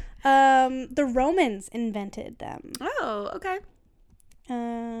 The Romans invented them. Oh, okay.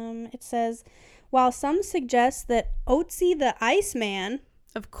 It says, while some suggest that Otzi the Iceman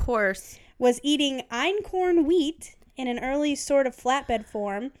Of course. was eating einkorn wheat in an early sort of flatbed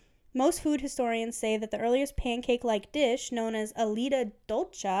form, most food historians say that the earliest pancake-like dish, known as alita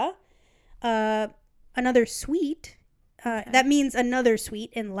dolce, another sweet, that means another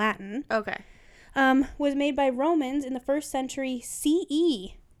sweet in Latin, Okay. was made by Romans in the 1st century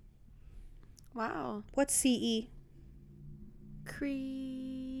CE. Wow. What's CE?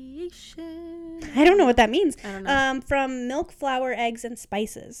 Creation. I don't know what that means. I don't know. From milk, flour, eggs, and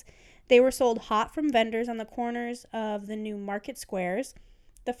spices. They were sold hot from vendors on the corners of the new market squares.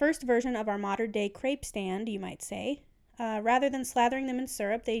 The first version of our modern-day crepe stand, you might say. Rather than slathering them in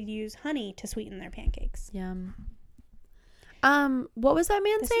syrup, they'd use honey to sweeten their pancakes. Yum. What was that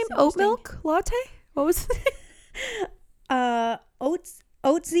man's This name? is Oat interesting. milk latte? What was his name?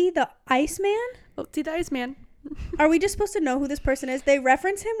 Oatsy the Iceman? Oatsy the Iceman. Are we just supposed to know who this person is? They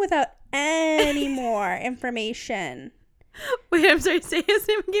reference him without any more information. Wait, I'm sorry. Say his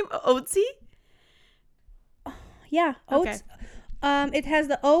name again. Oatsy? Yeah, Oats. It has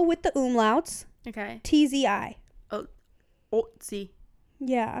the O with the umlauts. Okay. TZI. Oatsy.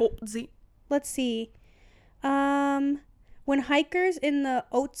 Yeah. Oatsy. Let's see. When hikers in the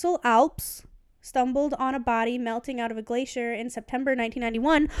Otsel Alps stumbled on a body melting out of a glacier in September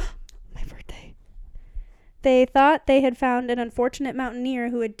 1991, my birthday, they thought they had found an unfortunate mountaineer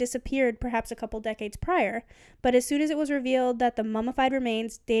who had disappeared perhaps a couple decades prior. But as soon as it was revealed that the mummified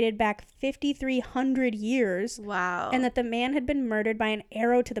remains dated back 5,300 years Wow. and that the man had been murdered by an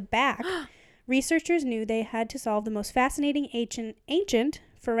arrow to the back, researchers knew they had to solve the most fascinating ancient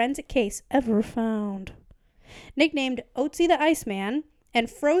forensic case ever found. Nicknamed Oatsy the Iceman and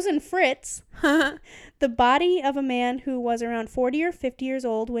Frozen Fritz, the body of a man who was around 40 or 50 years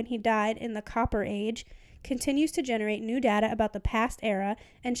old when he died in the Copper Age continues to generate new data about the past era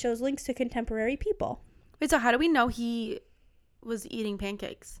and shows links to contemporary people. Wait, so how do we know he was eating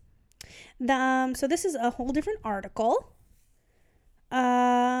pancakes? So this is a whole different article.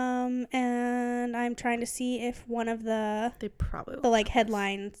 And I'm trying to see if one of the They probably will. like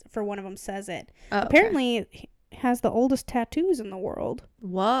headlines for one of them says it. Oh, okay. Apparently he has the oldest tattoos in the world.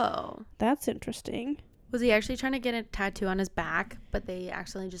 Whoa. That's interesting. Was he actually trying to get a tattoo on his back, but they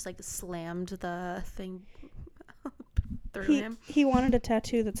accidentally just like slammed the thing through him? He wanted a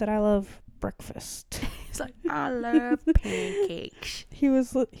tattoo that said "I love breakfast." He's like, I love pancakes.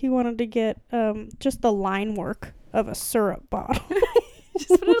 He wanted to get just the line work of a syrup bottle.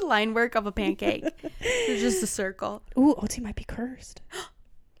 Just put a line work of a pancake. It's just a circle. Ooh, Oatsy might be cursed.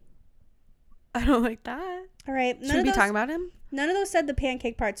 I don't like that. All right, Should we be talking about him? None of those said the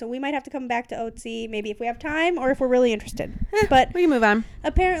pancake part, so we might have to come back to Oatsy maybe if we have time or if we're really interested. But We can move on.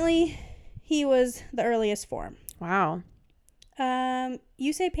 apparently, he was the earliest form. Wow.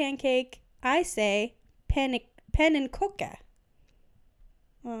 You say pancake, I say panenkoka.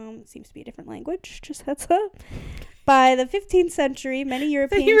 It seems to be a different language. Just heads up. By the 15th century, many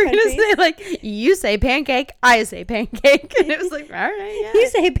European You were countries. gonna say like, you say pancake, I say pancake, and it was like, all right, yeah. You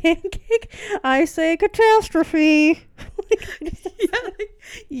say pancake, I say catastrophe. Yeah, like,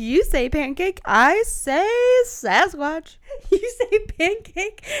 you say pancake, I say Sasquatch. You say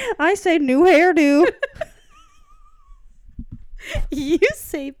pancake, I say new hairdo. You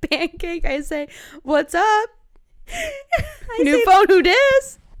say pancake, I say, what's up? New say- phone, who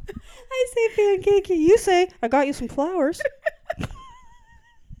dis? I say pancake, you say I got you some flowers.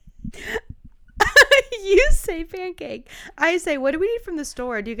 You say pancake. I say, what do we need from the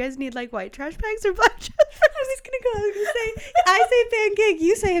store? Do you guys need like white trash bags or black trash bags? I was gonna say I say pancake,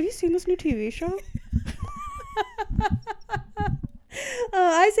 you say have you seen this new TV show?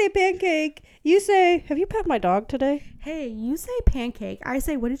 I say pancake, you say have you pet my dog today? Hey, you say pancake. I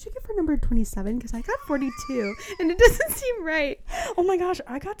say, what did you get for number 27? Because I got 42. And it doesn't seem right. Oh my gosh,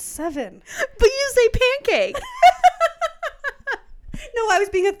 I got 7. But you say pancake. No, I was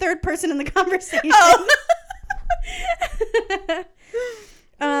being a third person in the conversation.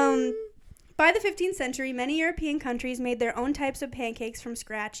 Oh. By the 15th century, many European countries made their own types of pancakes from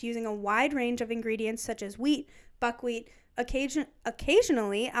scratch using a wide range of ingredients such as wheat, buckwheat,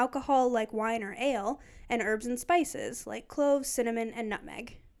 occasionally alcohol like wine or ale, and herbs and spices like cloves, cinnamon, and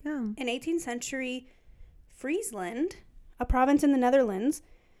nutmeg. Yeah. In 18th century Friesland, a province in the Netherlands,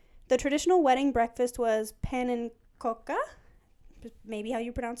 the traditional wedding breakfast was panenkoka, maybe how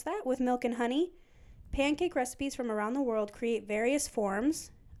you pronounce that, with milk and honey. Pancake recipes from around the world create various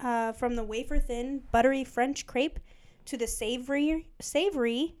forms, from the wafer-thin, buttery French crepe to the savory,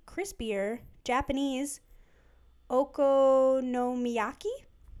 crispier Japanese okonomiyaki.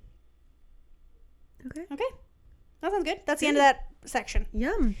 Okay. Okay, that sounds good. That's the end of that section.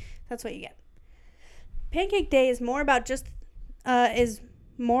 Yum. That's what you get. Pancake Day is more about is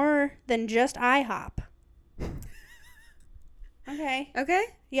more than just IHOP. Okay. Okay.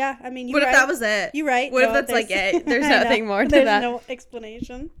 Yeah, I mean, What if that was it? You're right. What if No, that's like there's- it? There's I know. nothing more to There's that. no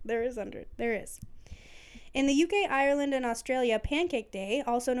explanation. There is. In the UK, Ireland, and Australia, Pancake Day,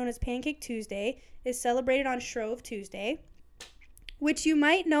 also known as Pancake Tuesday, is celebrated on Shrove Tuesday, which you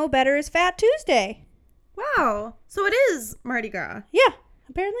might know better as Fat Tuesday. Wow. So it is Mardi Gras. Yeah,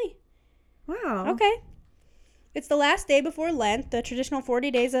 apparently. Wow. Okay. It's the last day before Lent, the traditional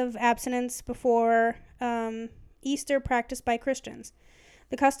 40 days of abstinence before Easter practiced by Christians.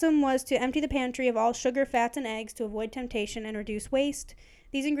 The custom was to empty the pantry of all sugar, fats, and eggs to avoid temptation and reduce waste.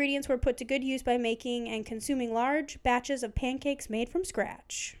 These ingredients were put to good use by making and consuming large batches of pancakes made from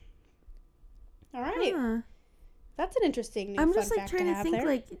scratch. All right. Huh. That's an interesting new I'm fun just like fact trying to have think there.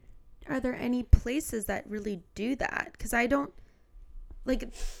 like, are there any places that really do that? Because I don't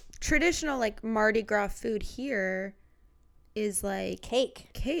like traditional like Mardi Gras food here is like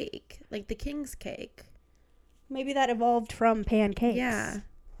cake, like the king's cake. Maybe that evolved from pancakes. Yeah.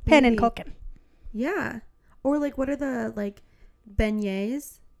 Pen and Maybe. cooking. Yeah. Or like what are the like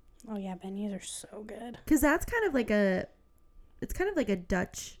beignets? Oh yeah, beignets are so good. Because that's kind of like it's kind of like a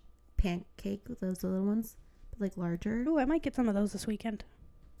Dutch pancake with those little ones, but like larger. Ooh, I might get some of those this weekend.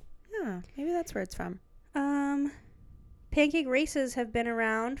 Yeah, maybe that's where it's from. Pancake races have been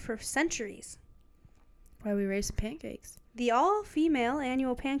around for centuries. Why we race pancakes? The all-female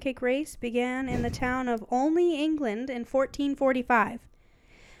annual pancake race began in the town of Olney, England in 1445.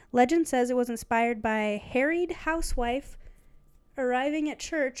 Legend says it was inspired by a harried housewife arriving at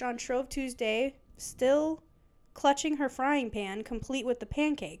church on Shrove Tuesday, still clutching her frying pan, complete with the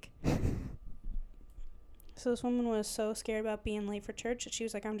pancake. So this woman was so scared about being late for church that she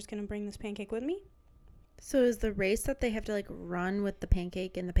was like, I'm just going to bring this pancake with me. So is the race that they have to like run with the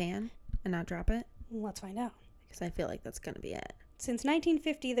pancake in the pan and not drop it? Let's find out. Because I feel like that's going to be it. Since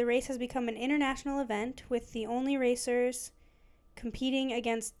 1950, the race has become an international event, with the only racers competing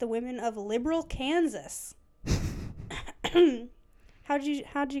against the women of liberal Kansas. How'd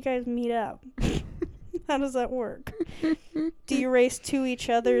you guys meet up? How does that work? Do you race to each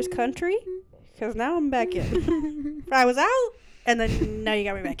other's country? Because now I'm back in. I was out, and then now you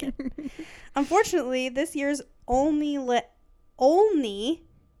got me back in. Unfortunately, this year's Olney, Olney,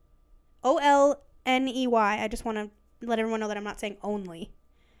 O-L-N-E-Y. I just want to let everyone know that I'm not saying only.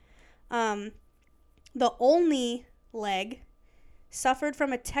 The Olney leg suffered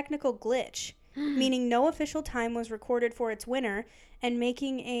from a technical glitch, meaning no official time was recorded for its winner, and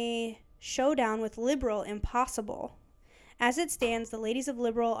making a showdown with Liberal impossible. As it stands, the ladies of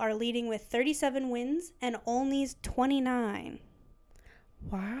Liberal are leading with 37 wins and Olney's 29.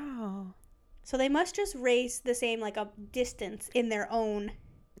 Wow. So they must just race the same, like, a distance in their own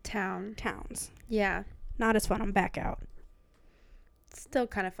Towns. towns. Yeah. Not as fun. I'm back out. Still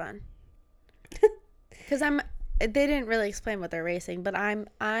kind of fun. Because they didn't really explain what they're racing, but I'm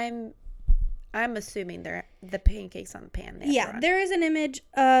assuming they're the pancakes on the pan. Yeah, there is an image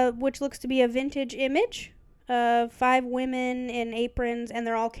which looks to be a vintage image of 5 women in aprons, and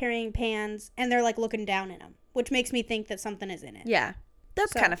they're all carrying pans, and they're like looking down in them, which makes me think that something is in it. Yeah.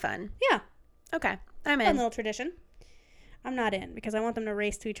 That's So- kind of fun. Yeah, Okay. I'm fun in. little tradition. I'm not in because I want them to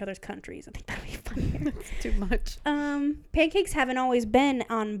race to each other's countries. I think that'd be funnier. That's too much. Pancakes haven't always been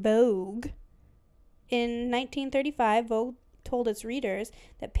on vogue. In 1935, Vogue told its readers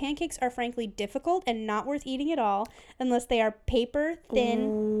that pancakes are frankly difficult and not worth eating at all unless they are paper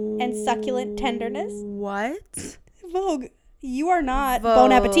thin and succulent tenderness. What? Vogue, you are not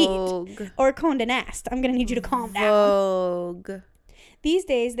Bon Appetit Vogue. or Condé Nast. I'm going to need you to calm down. Vogue. These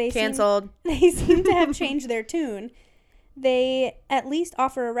days, they Canceled. seem to have changed their tune. They at least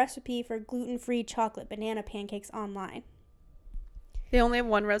offer a recipe for gluten-free chocolate banana pancakes online. They only have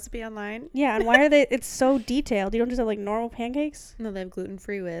one recipe online? Yeah, and why are they? It's so detailed. You don't just have like normal pancakes. No, they have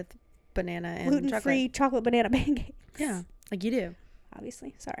gluten-free with banana and Gluten-free chocolate banana pancakes. Yeah, like you do.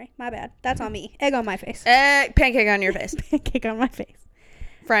 Obviously, sorry, my bad. That's on me. Egg on my face. Pancake on your face. Pancake on my face.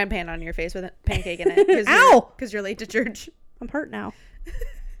 Frying pan on your face with a pancake in it. Ow! Because you're late to church. I'm hurt now.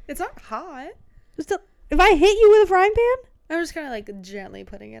 It's not hot. Still, if I hit you with a frying pan? I'm just kind of like gently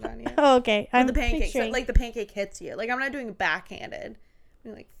putting it on you. Oh, okay. I'm I'm the pancake. So, picturing- like the pancake hits you. Like I'm not doing backhanded. I'm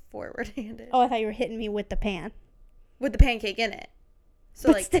doing like forward-handed. Oh, I thought you were hitting me with the pan. With the pancake in it. So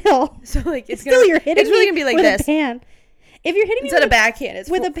But like still, it's still gonna, you're hitting it's really me gonna be like with this. a pan. If you're hitting me Instead of backhand, it's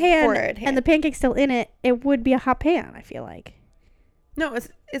with a pan forward and the pancake's still in it, it would be a hot pan, I feel like. No,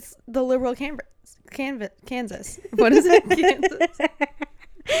 it's the liberal Kansas. What is it? Kansas.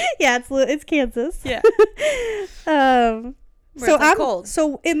 Yeah, it's Kansas. Yeah. Where it's like cold.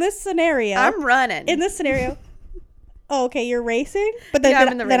 So in this scenario, I'm running. in this scenario. Oh, okay, you're racing, but then Yeah, I'm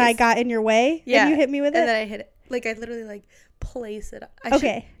in the then I race. got in your way. Yeah. And you hit me with and it. then I hit it. Like I literally like place it.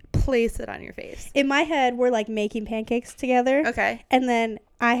 Okay. Place it on your face. In my head, we're like making pancakes together. Okay. And then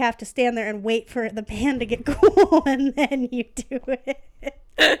I have to stand there and wait for the pan to get cool, and then you do it.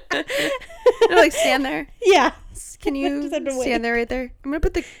 You're like, stand there. Yeah. Can you Just have to wait. stand there right there? I'm gonna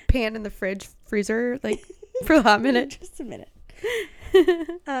put the pan in the freezer, like, for a hot minute. Just a minute.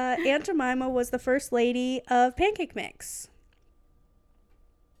 Aunt Jemima was the first lady of pancake mix.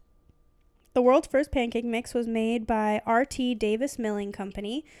 The world's first pancake mix was made by R.T. Davis Milling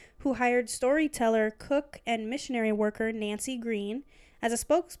Company, who hired storyteller, cook, and missionary worker Nancy Green as a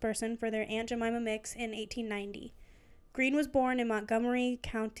spokesperson for their Aunt Jemima mix in 1890. Green was born in Montgomery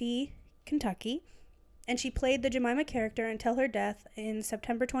County, Kentucky, and she played the Jemima character until her death in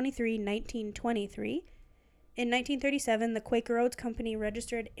September 23, 1923. In 1937, the Quaker Oats Company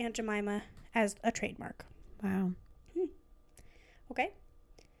registered Aunt Jemima as a trademark. Wow. Okay.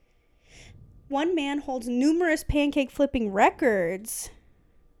 One man holds numerous pancake flipping records.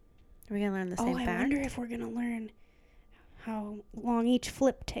 Are we gonna learn the same fact? I wonder if we're going to learn how long each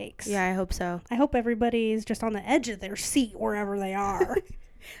flip takes. Yeah, I hope so. I hope everybody's just on the edge of their seat wherever they are.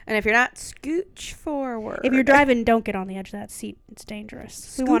 And if you're not, scooch forward. If you're driving, don't get on the edge of that seat. It's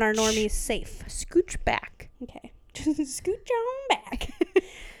dangerous. We want our Scooch. normies safe. Scooch back. Okay. Just scooch on back.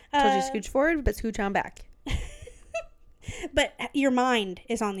 Told you scooch forward, but scooch on back. But your mind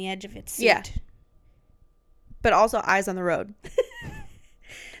is on the edge of its seat. Yeah. But also eyes on the road.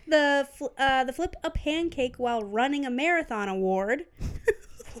 The Flip a Pancake While Running a Marathon award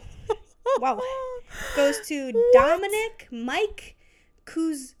wow, goes to Dominic Mike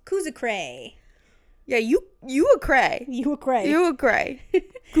Kuzakray. Yeah, you a cray. You a cray. You a cray.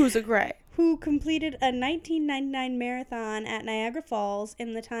 Who's a cray? Who completed a 1999 marathon at Niagara Falls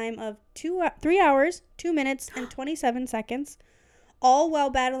in the time of 3 hours, 2 minutes, and 27 seconds, all while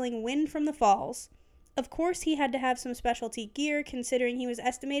battling wind from the falls. Of course, he had to have some specialty gear, considering he was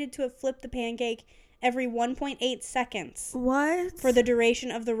estimated to have flipped the pancake every 1.8 seconds. What? For the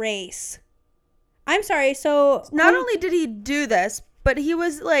duration of the race. I'm sorry, so... Not only did he do this, but he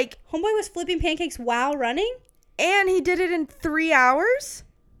was like... Homeboy was flipping pancakes while running? And he did it in 3 hours?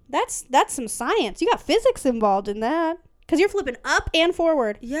 That's some science. You got physics involved in that. Because you're flipping up and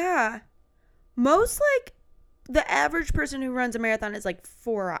forward. Yeah. Most, like, the average person who runs a marathon is like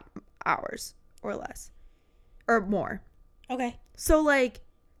 4 hours or less. Or more. Okay. So, like,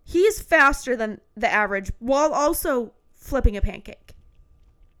 he's faster than the average while also flipping a pancake.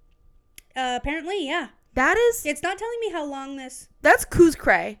 Apparently, yeah. That is... It's not telling me how long this... That's Coos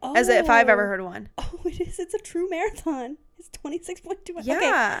Cray, as if I've ever heard one. Oh, it is. It's a true marathon. It's 26.2.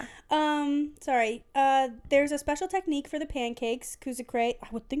 Yeah. Okay. Sorry. There's a special technique for the pancakes. Kuzakray, I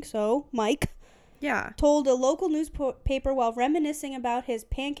would think so. Mike. Yeah. Told a local newspaper while reminiscing about his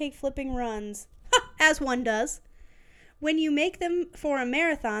pancake flipping runs. As one does. When you make them for a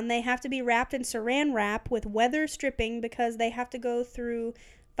marathon, they have to be wrapped in saran wrap with weather stripping because they have to go through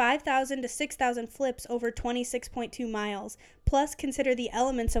 5,000 to 6,000 flips over 26.2 miles. Plus, consider the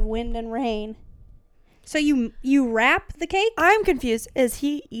elements of wind and rain. So you wrap the cake? I'm confused. Is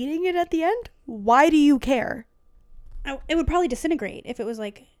he eating it at the end? Why do you care? It would probably disintegrate if it was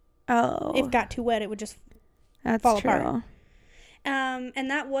like... Oh. If it got too wet, it would just fall apart. And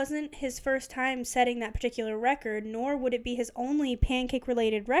that wasn't his first time setting that particular record, nor would it be his only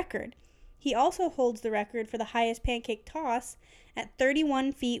pancake-related record. He also holds the record for the highest pancake toss at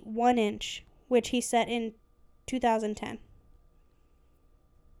 31 feet 1 inch, which he set in 2010.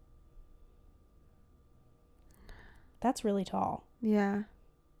 That's really tall. Yeah.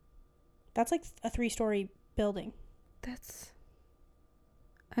 That's like a 3-story building.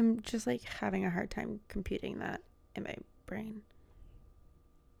 I'm just like having a hard time computing that in my brain.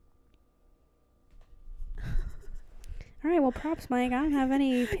 All right, well, props, Mike. I don't have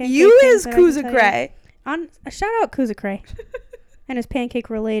any pancake You is Kuzakray. Shout out Kuzakray and his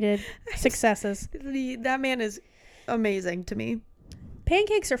pancake-related successes. That man is amazing to me.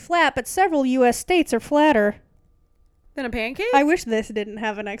 Pancakes are flat, but several U.S. states are flatter than a pancake? I wish this didn't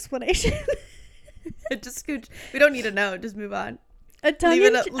have an explanation. Just scooch. We don't need to know. Just move on.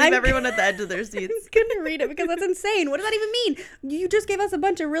 Leave everyone at the edge of their seats. I'm going to read it because that's insane. What does that even mean? You just gave us a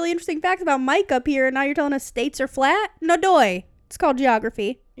bunch of really interesting facts about Mike up here, and now you're telling us states are flat? No doy. It's called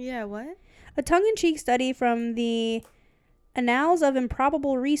geography. Yeah, what? A tongue-in-cheek study from the Annals of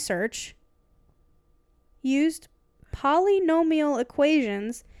Improbable Research used polynomial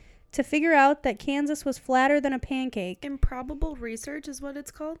equations to figure out that Kansas was flatter than a pancake. Improbable research is what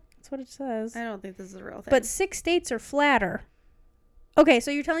it's called? That's what it says. I don't think this is a real thing. But 6 states are flatter. Okay,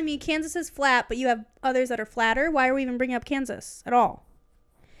 so you're telling me Kansas is flat, but you have others that are flatter? Why are we even bringing up Kansas at all?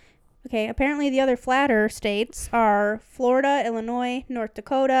 Okay, apparently the other flatter states are Florida, Illinois, North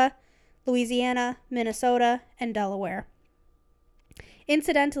Dakota, Louisiana, Minnesota, and Delaware.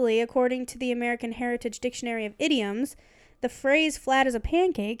 Incidentally, according to the American Heritage Dictionary of Idioms, the phrase flat as a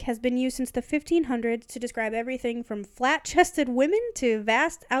pancake has been used since the 1500s to describe everything from flat-chested women to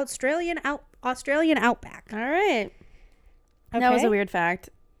vast Australian outback. All right. Okay. That was a weird fact.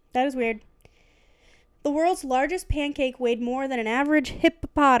 That is weird. The world's largest pancake weighed more than an average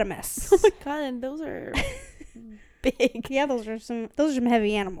hippopotamus. Oh my god, and those are big. Yeah, those are some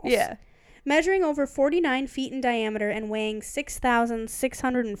heavy animals. Yeah. Measuring over 49 feet in diameter and weighing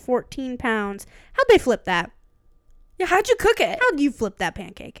 6,614 pounds. How'd they flip that? Yeah, how'd you cook it? How'd you flip that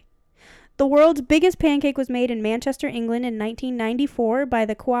pancake? The world's biggest pancake was made in Manchester, England in 1994 by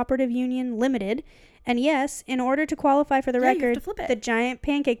the Cooperative Union Limited. And yes, in order to qualify for the You have record, to flip it. the giant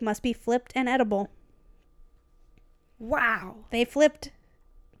pancake must be flipped and edible. Wow. They flipped.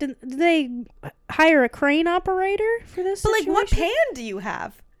 Did they hire a crane operator for this But, like, what situation? pan do you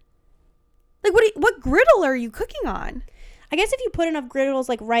have? Like, what griddle are you cooking on? I guess if you put enough griddles,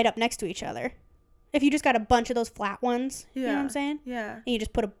 like, right up next to each other. If you just got a bunch of those flat ones, you know what I'm saying? Yeah. And you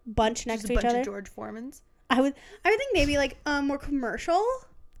just put a bunch next to Just a each bunch other. of George Foreman's. I would think maybe, like, more commercial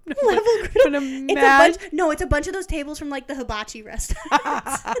level griddle. But It's a bunch of those tables from, like, the hibachi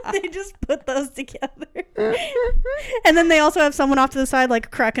restaurants. They just put those together. And then they also have someone off to the side, like,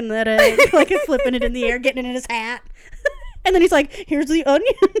 cracking that egg, like, flipping it in the air, getting it in his hat. And then he's like, here's the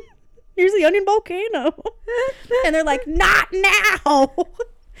onion. Here's the onion volcano. And they're like, not now.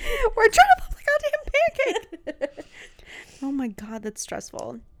 We're trying to flip the goddamn pancake. Oh my god, that's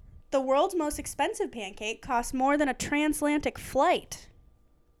stressful. The world's most expensive pancake costs more than a transatlantic flight.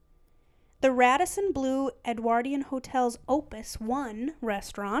 The Radisson Blu Edwardian Hotel's Opus 1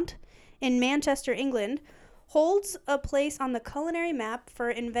 restaurant in Manchester, England, holds a place on the culinary map for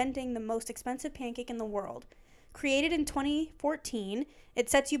inventing the most expensive pancake in the world. Created in 2014, it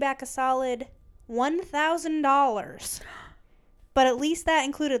sets you back a solid $1,000. But at least that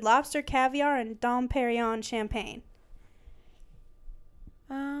included lobster, caviar, and Dom Perignon champagne.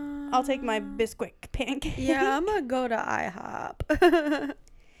 I'll take my Bisquick pancake. Yeah, I'm gonna go to IHOP.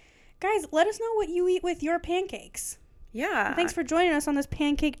 Guys, let us know what you eat with your pancakes. Yeah. And thanks for joining us on this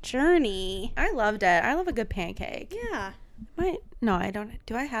pancake journey. I loved it. I love a good pancake. Yeah. No, I don't.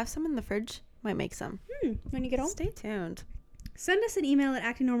 Do I have some in the fridge? Might make some. When you get home, Stay tuned. send us an email at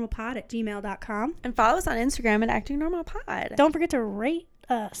actingnormalpod@gmail.com. And follow us on Instagram at actingnormalpod. Don't forget to rate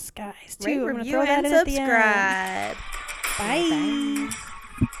us, guys, too. Rate, I'm gonna review, throw that and in at the end. subscribe. Bye. Bye.